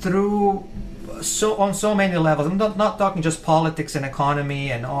through on so many levels. I'm not talking just politics and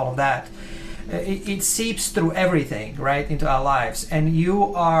economy and all of that. It seeps through everything, right, into our lives. And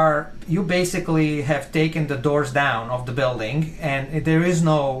you basically have taken the doors down of the building, and there is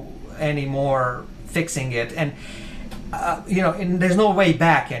no any more fixing it. And and there's no way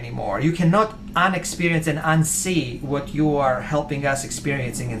back anymore. You cannot unexperience and unsee what you are helping us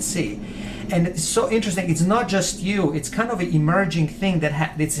experiencing and see. And it's so interesting. It's not just you. It's kind of an emerging thing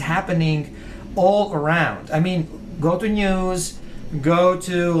that's happening all around. I mean, go to news, go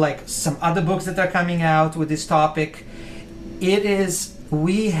to like some other books that are coming out with this topic.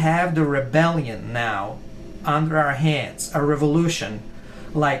 We have the rebellion now under our hands, a revolution.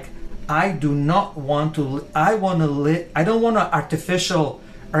 Like, I don't want an artificial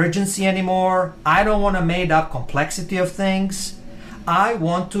urgency anymore. I don't want a made up complexity of things. I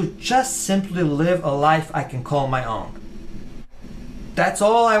want to just simply live a life I can call my own. That's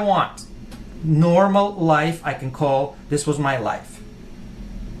all I want. Normal life I can call, this was my life.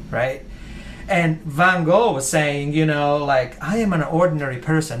 Right? And Van Gogh was saying, like, I am an ordinary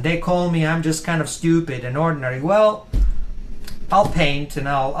person. They call me, I'm just kind of stupid and ordinary. Well, I'll paint and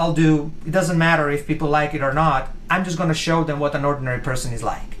I'll do, it doesn't matter if people like it or not. I'm just going to show them what an ordinary person is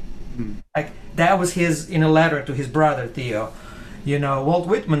like. Like, that was in a letter to his brother, Theo. Walt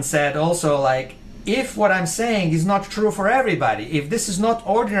Whitman said also, like, if what I'm saying is not true for everybody, if this is not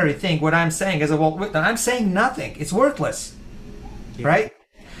ordinary thing, what I'm saying as a Walt Whitman, I'm saying nothing. It's worthless. Yeah. Right?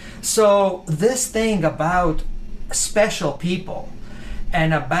 So this thing about special people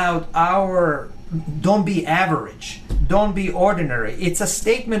and about don't be average, don't be ordinary. It's a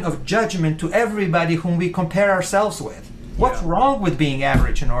statement of judgment to everybody whom we compare ourselves with. What's wrong with being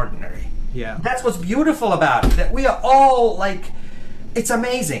average and ordinary? Yeah. That's what's beautiful about it, that we are all like, it's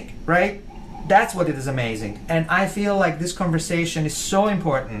amazing, right? That's what it is amazing. And I feel like this conversation is so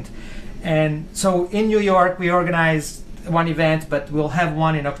important. And so in New York, we organized one event, but we'll have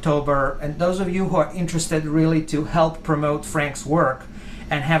one in October. And those of you who are interested really to help promote Frank's work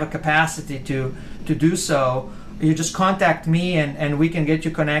and have a capacity to do so, you just contact me and we can get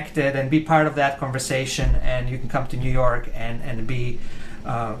you connected and be part of that conversation. And you can come to New York and be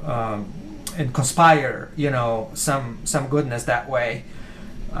and conspire, some goodness that way.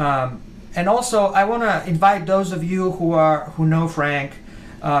 And also, I want to invite those of you who know Frank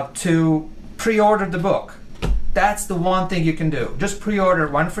to pre-order the book. That's the one thing you can do. Just pre-order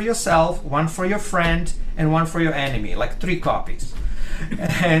one for yourself, one for your friend, and one for your enemy, like 3 copies.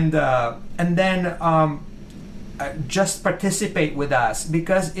 And then just participate with us,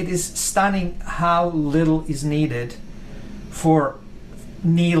 because it is stunning how little is needed for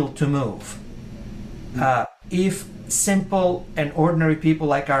needle to move. If simple and ordinary people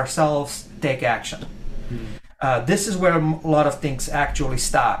like ourselves take action. This is where a lot of things actually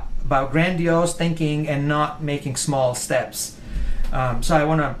stop, about grandiose thinking and not making small steps. So I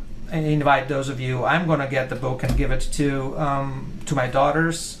want to invite those of you. I'm going to get the book and give it to my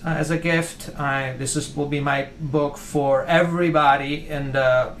daughters as a gift. Will be my book for everybody, and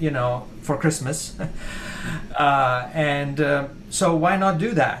for Christmas. So why not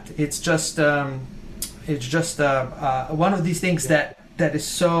do that? It's just one of these things that is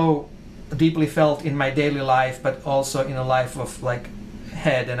so deeply felt in my daily life, but also in a life of like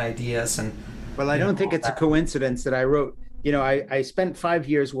head and ideas. And well, I don't think it's a coincidence that I wrote. I spent 5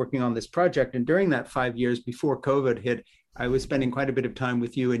 years working on this project, and during that 5 years before COVID hit, I was spending quite a bit of time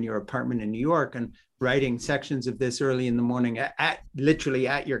with you in your apartment in New York and writing sections of this early in the morning literally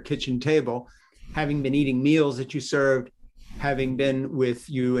at your kitchen table, having been eating meals that you served, having been with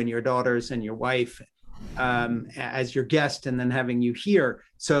you and your daughters and your wife as your guest, and then having you here.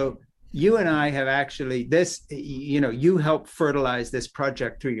 So you and I have actually you helped fertilize this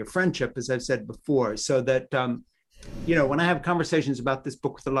project through your friendship, as I've said before, so that, when I have conversations about this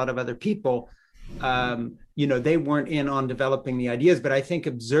book with a lot of other people, they weren't in on developing the ideas, but I think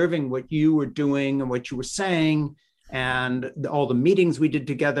observing what you were doing and what you were saying and all the meetings we did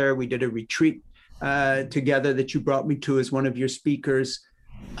together, we did a retreat together that you brought me to as one of your speakers.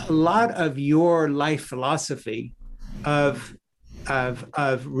 A lot of your life philosophy of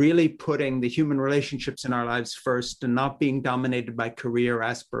really putting the human relationships in our lives first and not being dominated by career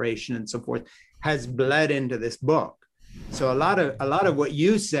aspiration and so forth has bled into this book. So a lot of what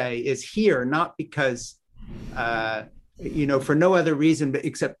you say is here, not because for no other reason, but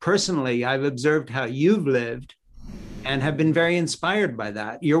except personally, I've observed how you've lived and have been very inspired by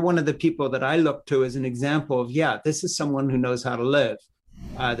that. You're one of the people that I look to as an example of, this is someone who knows how to live.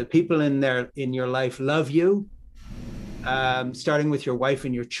 The people in your life love you, starting with your wife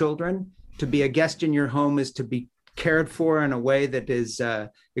and your children. To be a guest in your home is to be cared for in a way that is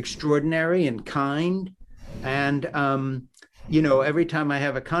extraordinary and kind. And, every time I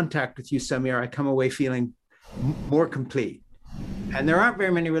have a contact with you, Samir, I come away feeling more complete. And there aren't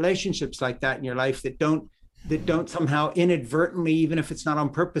very many relationships like that in your life that don't somehow inadvertently, even if it's not on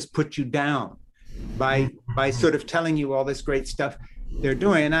purpose, put you down by sort of telling you all this great stuff. they're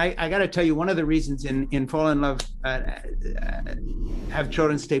doing. And I got to tell you, one of the reasons in Fall in Love, Have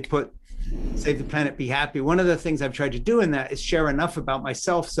Children, Stay Put, Save the Planet, Be Happy, one of the things I've tried to do in that is share enough about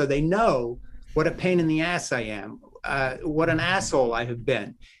myself so they know what a pain in the ass I am, what an asshole I have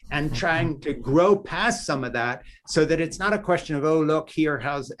been, and trying to grow past some of that so that it's not a question of, oh, look here,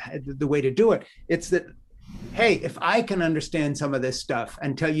 how's the way to do it. It's that, hey, if I can understand some of this stuff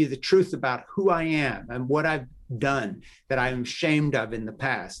and tell you the truth about who I am and what I've done that I'm ashamed of in the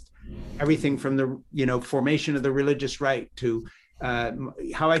past, everything from the formation of the religious right to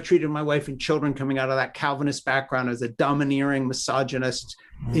how I treated my wife and children coming out of that Calvinist background as a domineering misogynist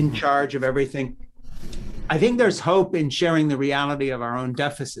in charge of everything. I think there's hope in sharing the reality of our own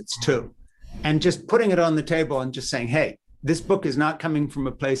deficits too, and just putting it on the table and just saying, hey, this book is not coming from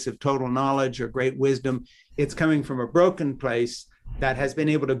a place of total knowledge or great wisdom. It's coming from a broken place that has been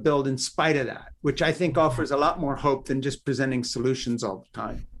able to build in spite of that, which I think offers a lot more hope than just presenting solutions all the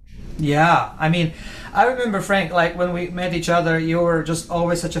time. Yeah, I mean, I remember, Frank, like when we met each other, you were just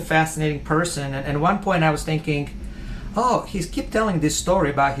always such a fascinating person. And at one point I was thinking, oh, he's keep telling this story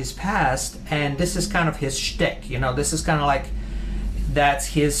about his past, and this is kind of his shtick. This is kind of like, that's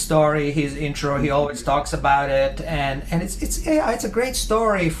his story, his intro. He always talks about it, and it's a great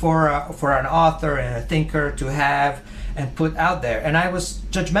story for an author and a thinker to have and put out there. And I was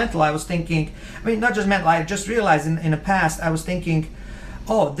judgmental. I was thinking, I mean, not judgmental. I just realized in the past I was thinking,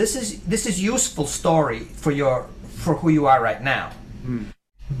 oh, this is useful story for who you are right now.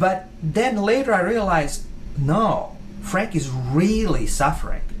 But then later I realized, no, Frank is really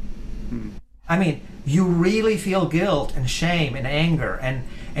suffering. I mean, you really feel guilt and shame and anger,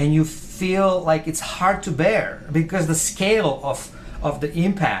 and you feel like it's hard to bear because the scale of the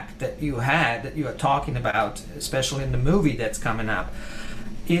impact that you had, that you are talking about, especially in the movie that's coming up,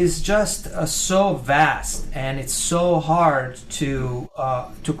 is just so vast, and it's so hard to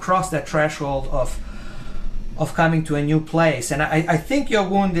cross that threshold of coming to a new place. And I think your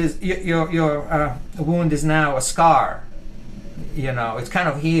wound is now a scar. It's kind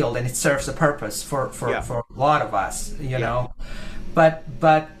of healed, and it serves a purpose for a lot of us. But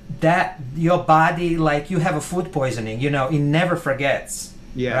that your body, like you have a food poisoning, it never forgets.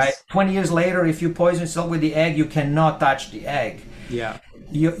 Yes. Right. 20 years later, if you poison yourself with the egg, you cannot touch the egg. Yeah.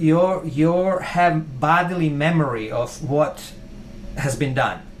 You have bodily memory of what has been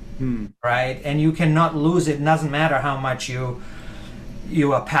done, right? And you cannot lose it. Doesn't matter how much you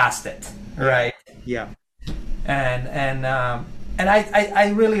are past it, right? Yeah. And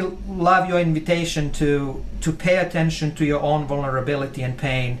I really love your invitation to pay attention to your own vulnerability and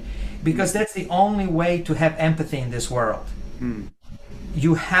pain, because that's the only way to have empathy in this world.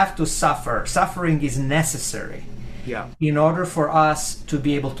 You have to suffer. Suffering is necessary. Yeah. In order for us to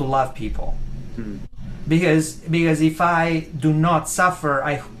be able to love people. Because if I do not suffer,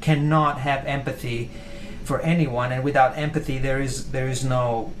 I cannot have empathy for anyone, and without empathy there is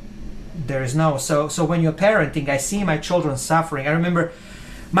no. So when you're parenting, I see my children suffering. I remember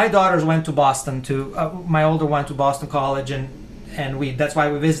my daughters went to Boston my older went to Boston College, and that's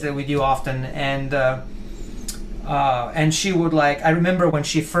why we visited with you often, and she would I remember when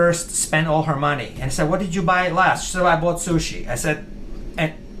she first spent all her money, and I said, what did you buy last? She said, I bought sushi. I said,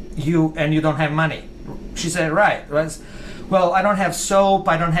 and you don't have money? She said, right. Well, I don't have soap,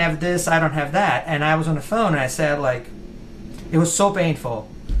 I don't have this, I don't have that. And I was on the phone and I said, it was so painful.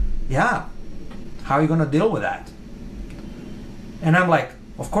 Yeah, how are you going to deal with that? And I'm like,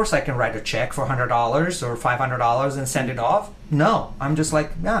 of course I can write a check for $100 or $500 and send it off. No, I'm just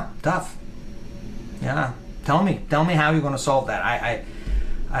like, yeah, tough. Yeah. Tell me how you're going to solve that.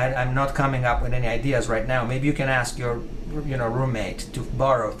 I'm not coming up with any ideas right now. Maybe you can ask your roommate to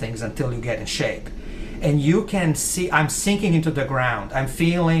borrow things until you get in shape. And you can see I'm sinking into the ground. I'm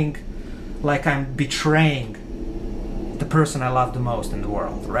feeling like I'm betraying the person I love the most in the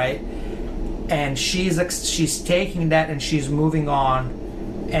world, right? And she's taking that and she's moving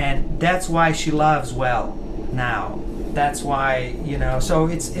on, and that's why she loves well now. That's why, so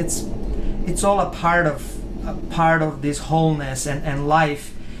it's all a part of this wholeness and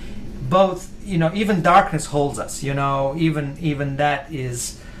life. Both, even darkness holds us, even that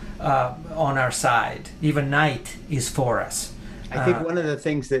is on our side. Even night is for us. I think one of the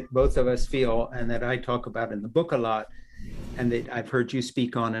things that both of us feel, and that I talk about in the book a lot, and that I've heard you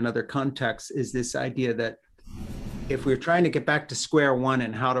speak on in other contexts, is this idea that if we're trying to get back to square one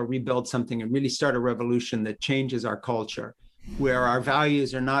and how to rebuild something and really start a revolution that changes our culture, where our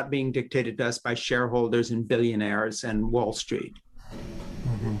values are not being dictated to us by shareholders and billionaires and Wall Street.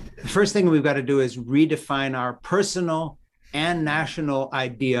 The first thing we've got to do is redefine our personal and national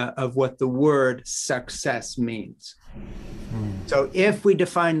idea of what the word success means. So if we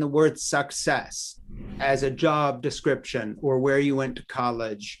define the word success as a job description or where you went to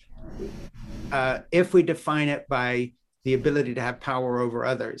college, if we define it by the ability to have power over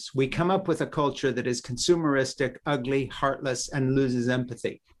others, we come up with a culture that is consumeristic, ugly, heartless, and loses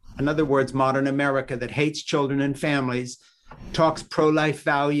empathy. In other words, modern America that hates children and families, talks pro-life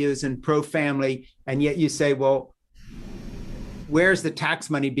values and pro-family, and yet you say, well, where's the tax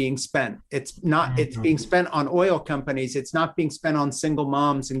money being spent? It's not, it's being spent on oil companies. It's not being spent on single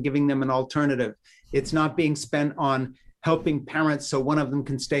moms and giving them an alternative. It's not being spent on helping parents so one of them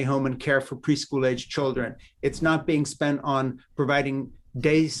can stay home and care for preschool age children. It's not being spent on providing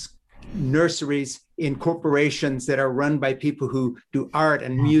days nurseries in corporations that are run by people who do art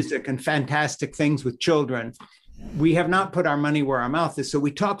and music and fantastic things with children. We have not put our money where our mouth is. So we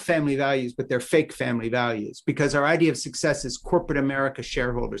talk family values, but they're fake family values because our idea of success is corporate America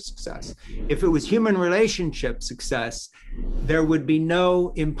shareholder success. If it was human relationship success, there would be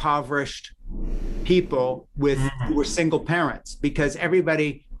no impoverished people who were single parents because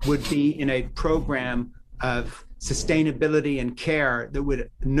everybody would be in a program of sustainability and care that would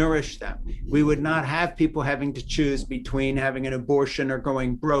nourish them. We would not have people having to choose between having an abortion or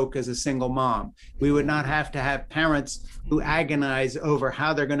going broke as a single mom. We would not have to have parents who agonize over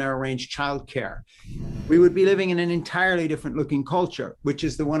how they're going to arrange childcare. We would be living in an entirely different looking culture, which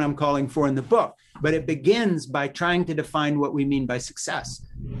is the one I'm calling for in the book. But it begins by trying to define what we mean by success.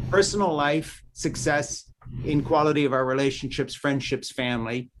 Personal life, success in quality of our relationships, friendships,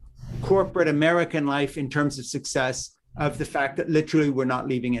 family. Corporate American life in terms of success of the fact that literally we're not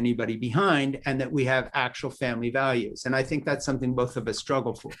leaving anybody behind and that we have actual family values. And I think that's something both of us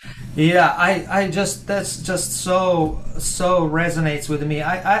struggle for. Yeah, that's just so resonates with me.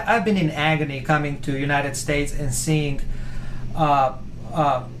 I've been in agony coming to United States and seeing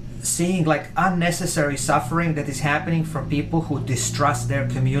like unnecessary suffering that is happening from people who distrust their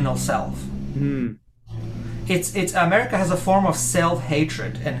communal self. It's America has a form of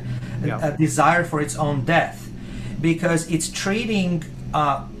self-hatred and a desire for its own death because it's treating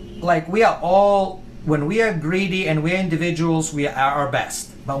like we are all, when we are greedy and we are individuals, we are our best.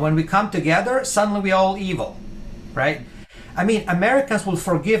 But when we come together, suddenly we are all evil, right? I mean, Americans will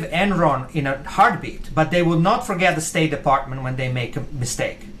forgive Enron in a heartbeat, but they will not forget the State Department when they make a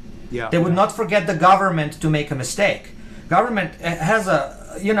mistake. They would not forget the government to make a mistake. Government has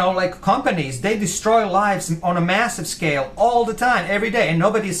like companies, they destroy lives on a massive scale all the time, every day. And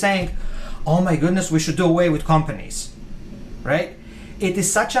nobody's saying, oh my goodness, we should do away with companies, right? It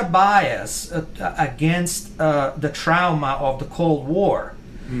is such a bias against the trauma of the Cold War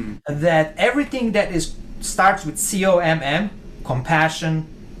that everything that starts with COMM, compassion,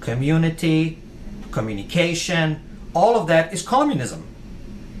 community, communication, all of that is communism,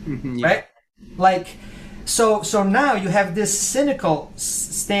 right? Like, so now you have this cynical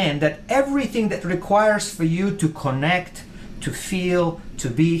stand that everything that requires for you to connect, to feel, to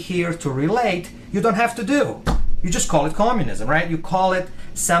be here, to relate, you don't have to do. You just call it communism, right? You call it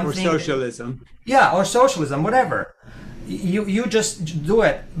something. Or socialism. Yeah, or socialism, whatever. You just do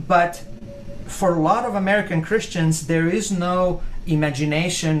it. But for a lot of American Christians, there is no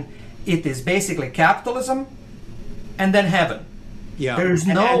imagination. It is basically capitalism and then heaven. Yeah, there's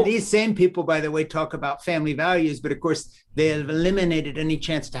and these same people, by the way, talk about family values, but of course they have eliminated any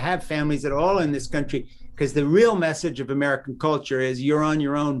chance to have families at all in this country because the real message of American culture is you're on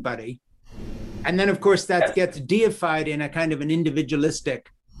your own, buddy. And then, of course, that gets deified in a kind of an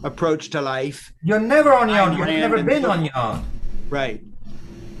individualistic approach to life. You're never on your own. You've never been on your own. Right.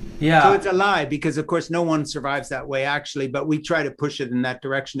 Yeah. So it's a lie because, of course, no one survives that way, actually, but we try to push it in that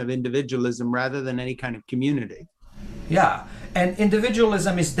direction of individualism rather than any kind of community. Yeah. And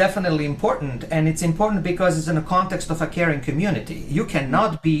individualism is definitely important, and it's important because it's in the context of a caring community. You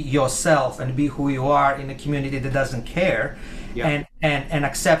cannot be yourself and be who you are in a community that doesn't care and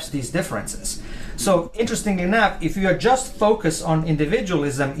accepts these differences. So interestingly enough, if you are just focused on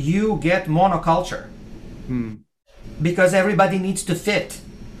individualism, you get monoculture because everybody needs to fit.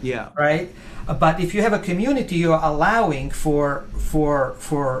 Yeah. Right. But if you have a community, you're allowing for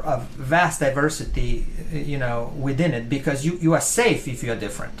a vast diversity, within it, because you are safe if you are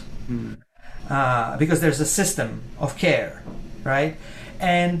different, because there's a system of care, right?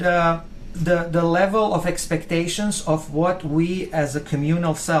 And the level of expectations of what we as a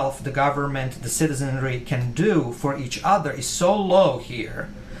communal self, the government, the citizenry can do for each other is so low here.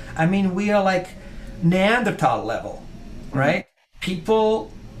 I mean, we are like Neanderthal level, right?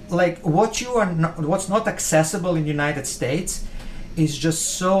 People. Like what's not accessible in the United States is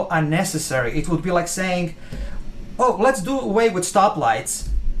just so unnecessary. It would be like saying, oh, let's do away with stoplights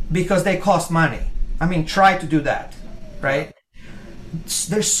because they cost money. I mean, try to do that, right?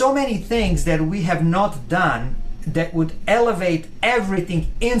 there's so many things that we have not done that would elevate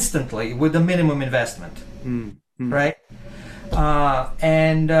everything instantly with the minimum investment, right?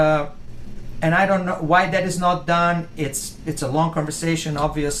 And I don't know why that is not done. It's a long conversation,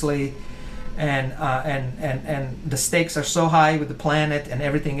 obviously, and the stakes are so high with the planet and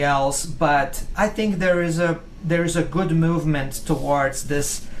everything else. But I think there is a good movement towards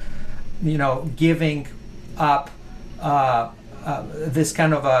this, giving up this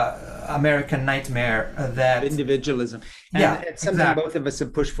kind of a American nightmare that individualism. And it's something both of us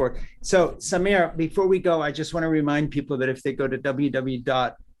have pushed for. So Samir, before we go, I just want to remind people that if they go to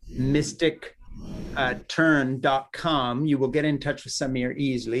www.mysticturn.com, you will get in touch with Samir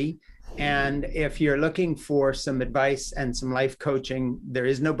easily. And if you're looking for some advice and some life coaching, there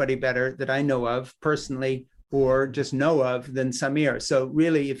is nobody better that I know of personally or just know of than Samir. So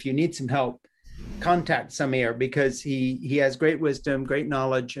really, if you need some help, contact Samir, because he has great wisdom, great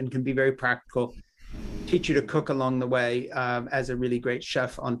knowledge, and can be very practical, teach you to cook along the way as a really great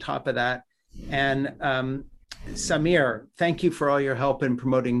chef on top of that. And Samir, thank you for all your help in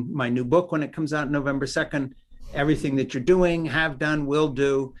promoting my new book when it comes out November 2nd. Everything that you're doing, have done, will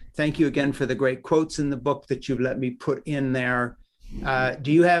do. Thank you again for the great quotes in the book that you've let me put in there.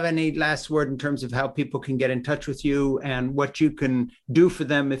 Do you have any last word in terms of how people can get in touch with you and what you can do for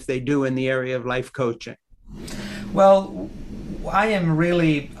them if they do in the area of life coaching? Well, I am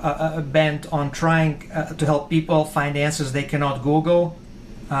really bent on trying to help people find answers they cannot Google,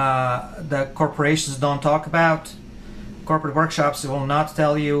 the corporations don't talk about, corporate workshops will not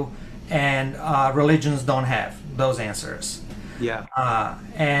tell you, and religions don't have those answers. Yeah.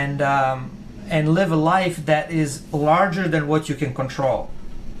 And live a life that is larger than what you can control.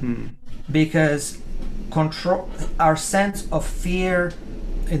 Because our sense of fear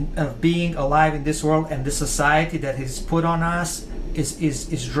of being alive in this world and the society that is put on us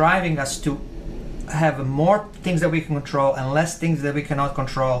is driving us to have more things that we can control and less things that we cannot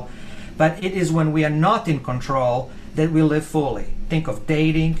control. But it is when we are not in control that we live fully. Think of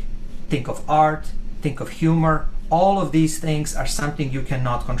dating, think of art, think of humor. All of these things are something you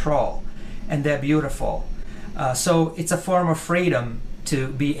cannot control, and they're beautiful. So it's a form of freedom to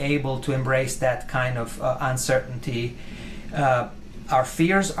be able to embrace that kind of uncertainty. Our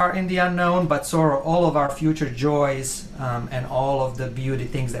fears are in the unknown, but so are all of our future joys, and all of the beauty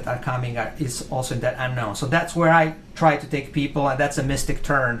things that are coming is also in that unknown. So that's where I try to take people, and that's a mystic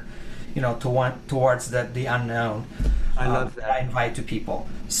turn, towards the unknown. I love that. I invite to people.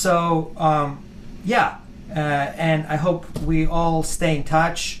 So and I hope we all stay in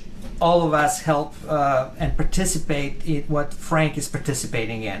touch. All of us help and participate in what Frank is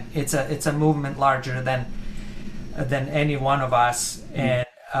participating in. It's a movement larger than any one of us. And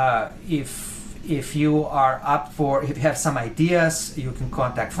if you are up for, if you have some ideas, you can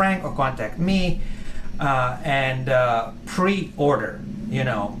contact Frank or contact me and pre-order.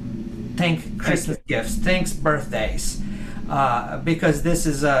 Think Christmas gifts, think birthdays, because this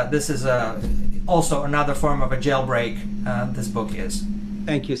is also another form of a jailbreak. This book is.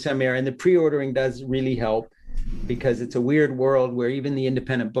 Thank you, Samir. And the pre-ordering does really help, because it's a weird world where even the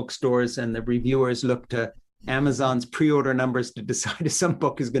independent bookstores and the reviewers look to Amazon's pre-order numbers to decide if some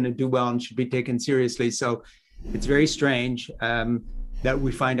book is going to do well and should be taken seriously. So it's very strange that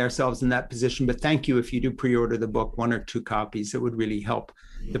we find ourselves in that position. But thank you if you do pre-order the book, 1 or 2 copies. It would really help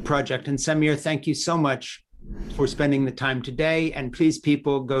the project. And Samir, thank you so much for spending the time today. And please,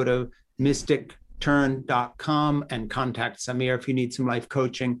 people, go to mysticturn.com and contact Samir if you need some life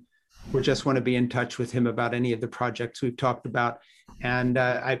coaching or just want to be in touch with him about any of the projects we've talked about. And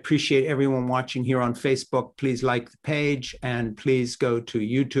I appreciate everyone watching here on Facebook. Please like the page, and please go to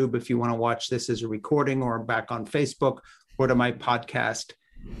YouTube if you want to watch this as a recording, or back on Facebook, or to my podcast,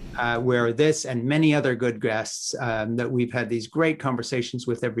 where this and many other good guests that we've had these great conversations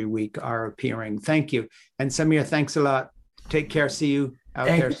with every week are appearing. Thank you. And Samir, thanks a lot. Take care. See you out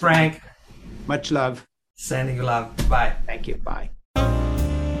there. Thank you, Frank. Much love. Sending you love. Bye. Thank you. Bye.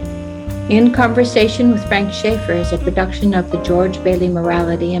 In Conversation with Frank Schaeffer is a production of the George Bailey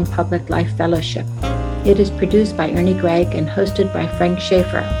Morality and Public Life Fellowship. It is produced by Ernie Gregg and hosted by Frank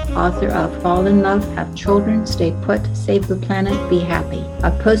Schaeffer, author of Fall in Love, Have Children, Stay Put, Save the Planet, Be Happy,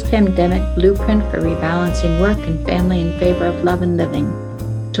 a post-pandemic blueprint for rebalancing work and family in favor of love and living.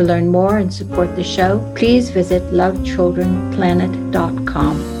 To learn more and support the show, please visit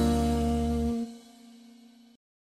lovechildrenplanet.com.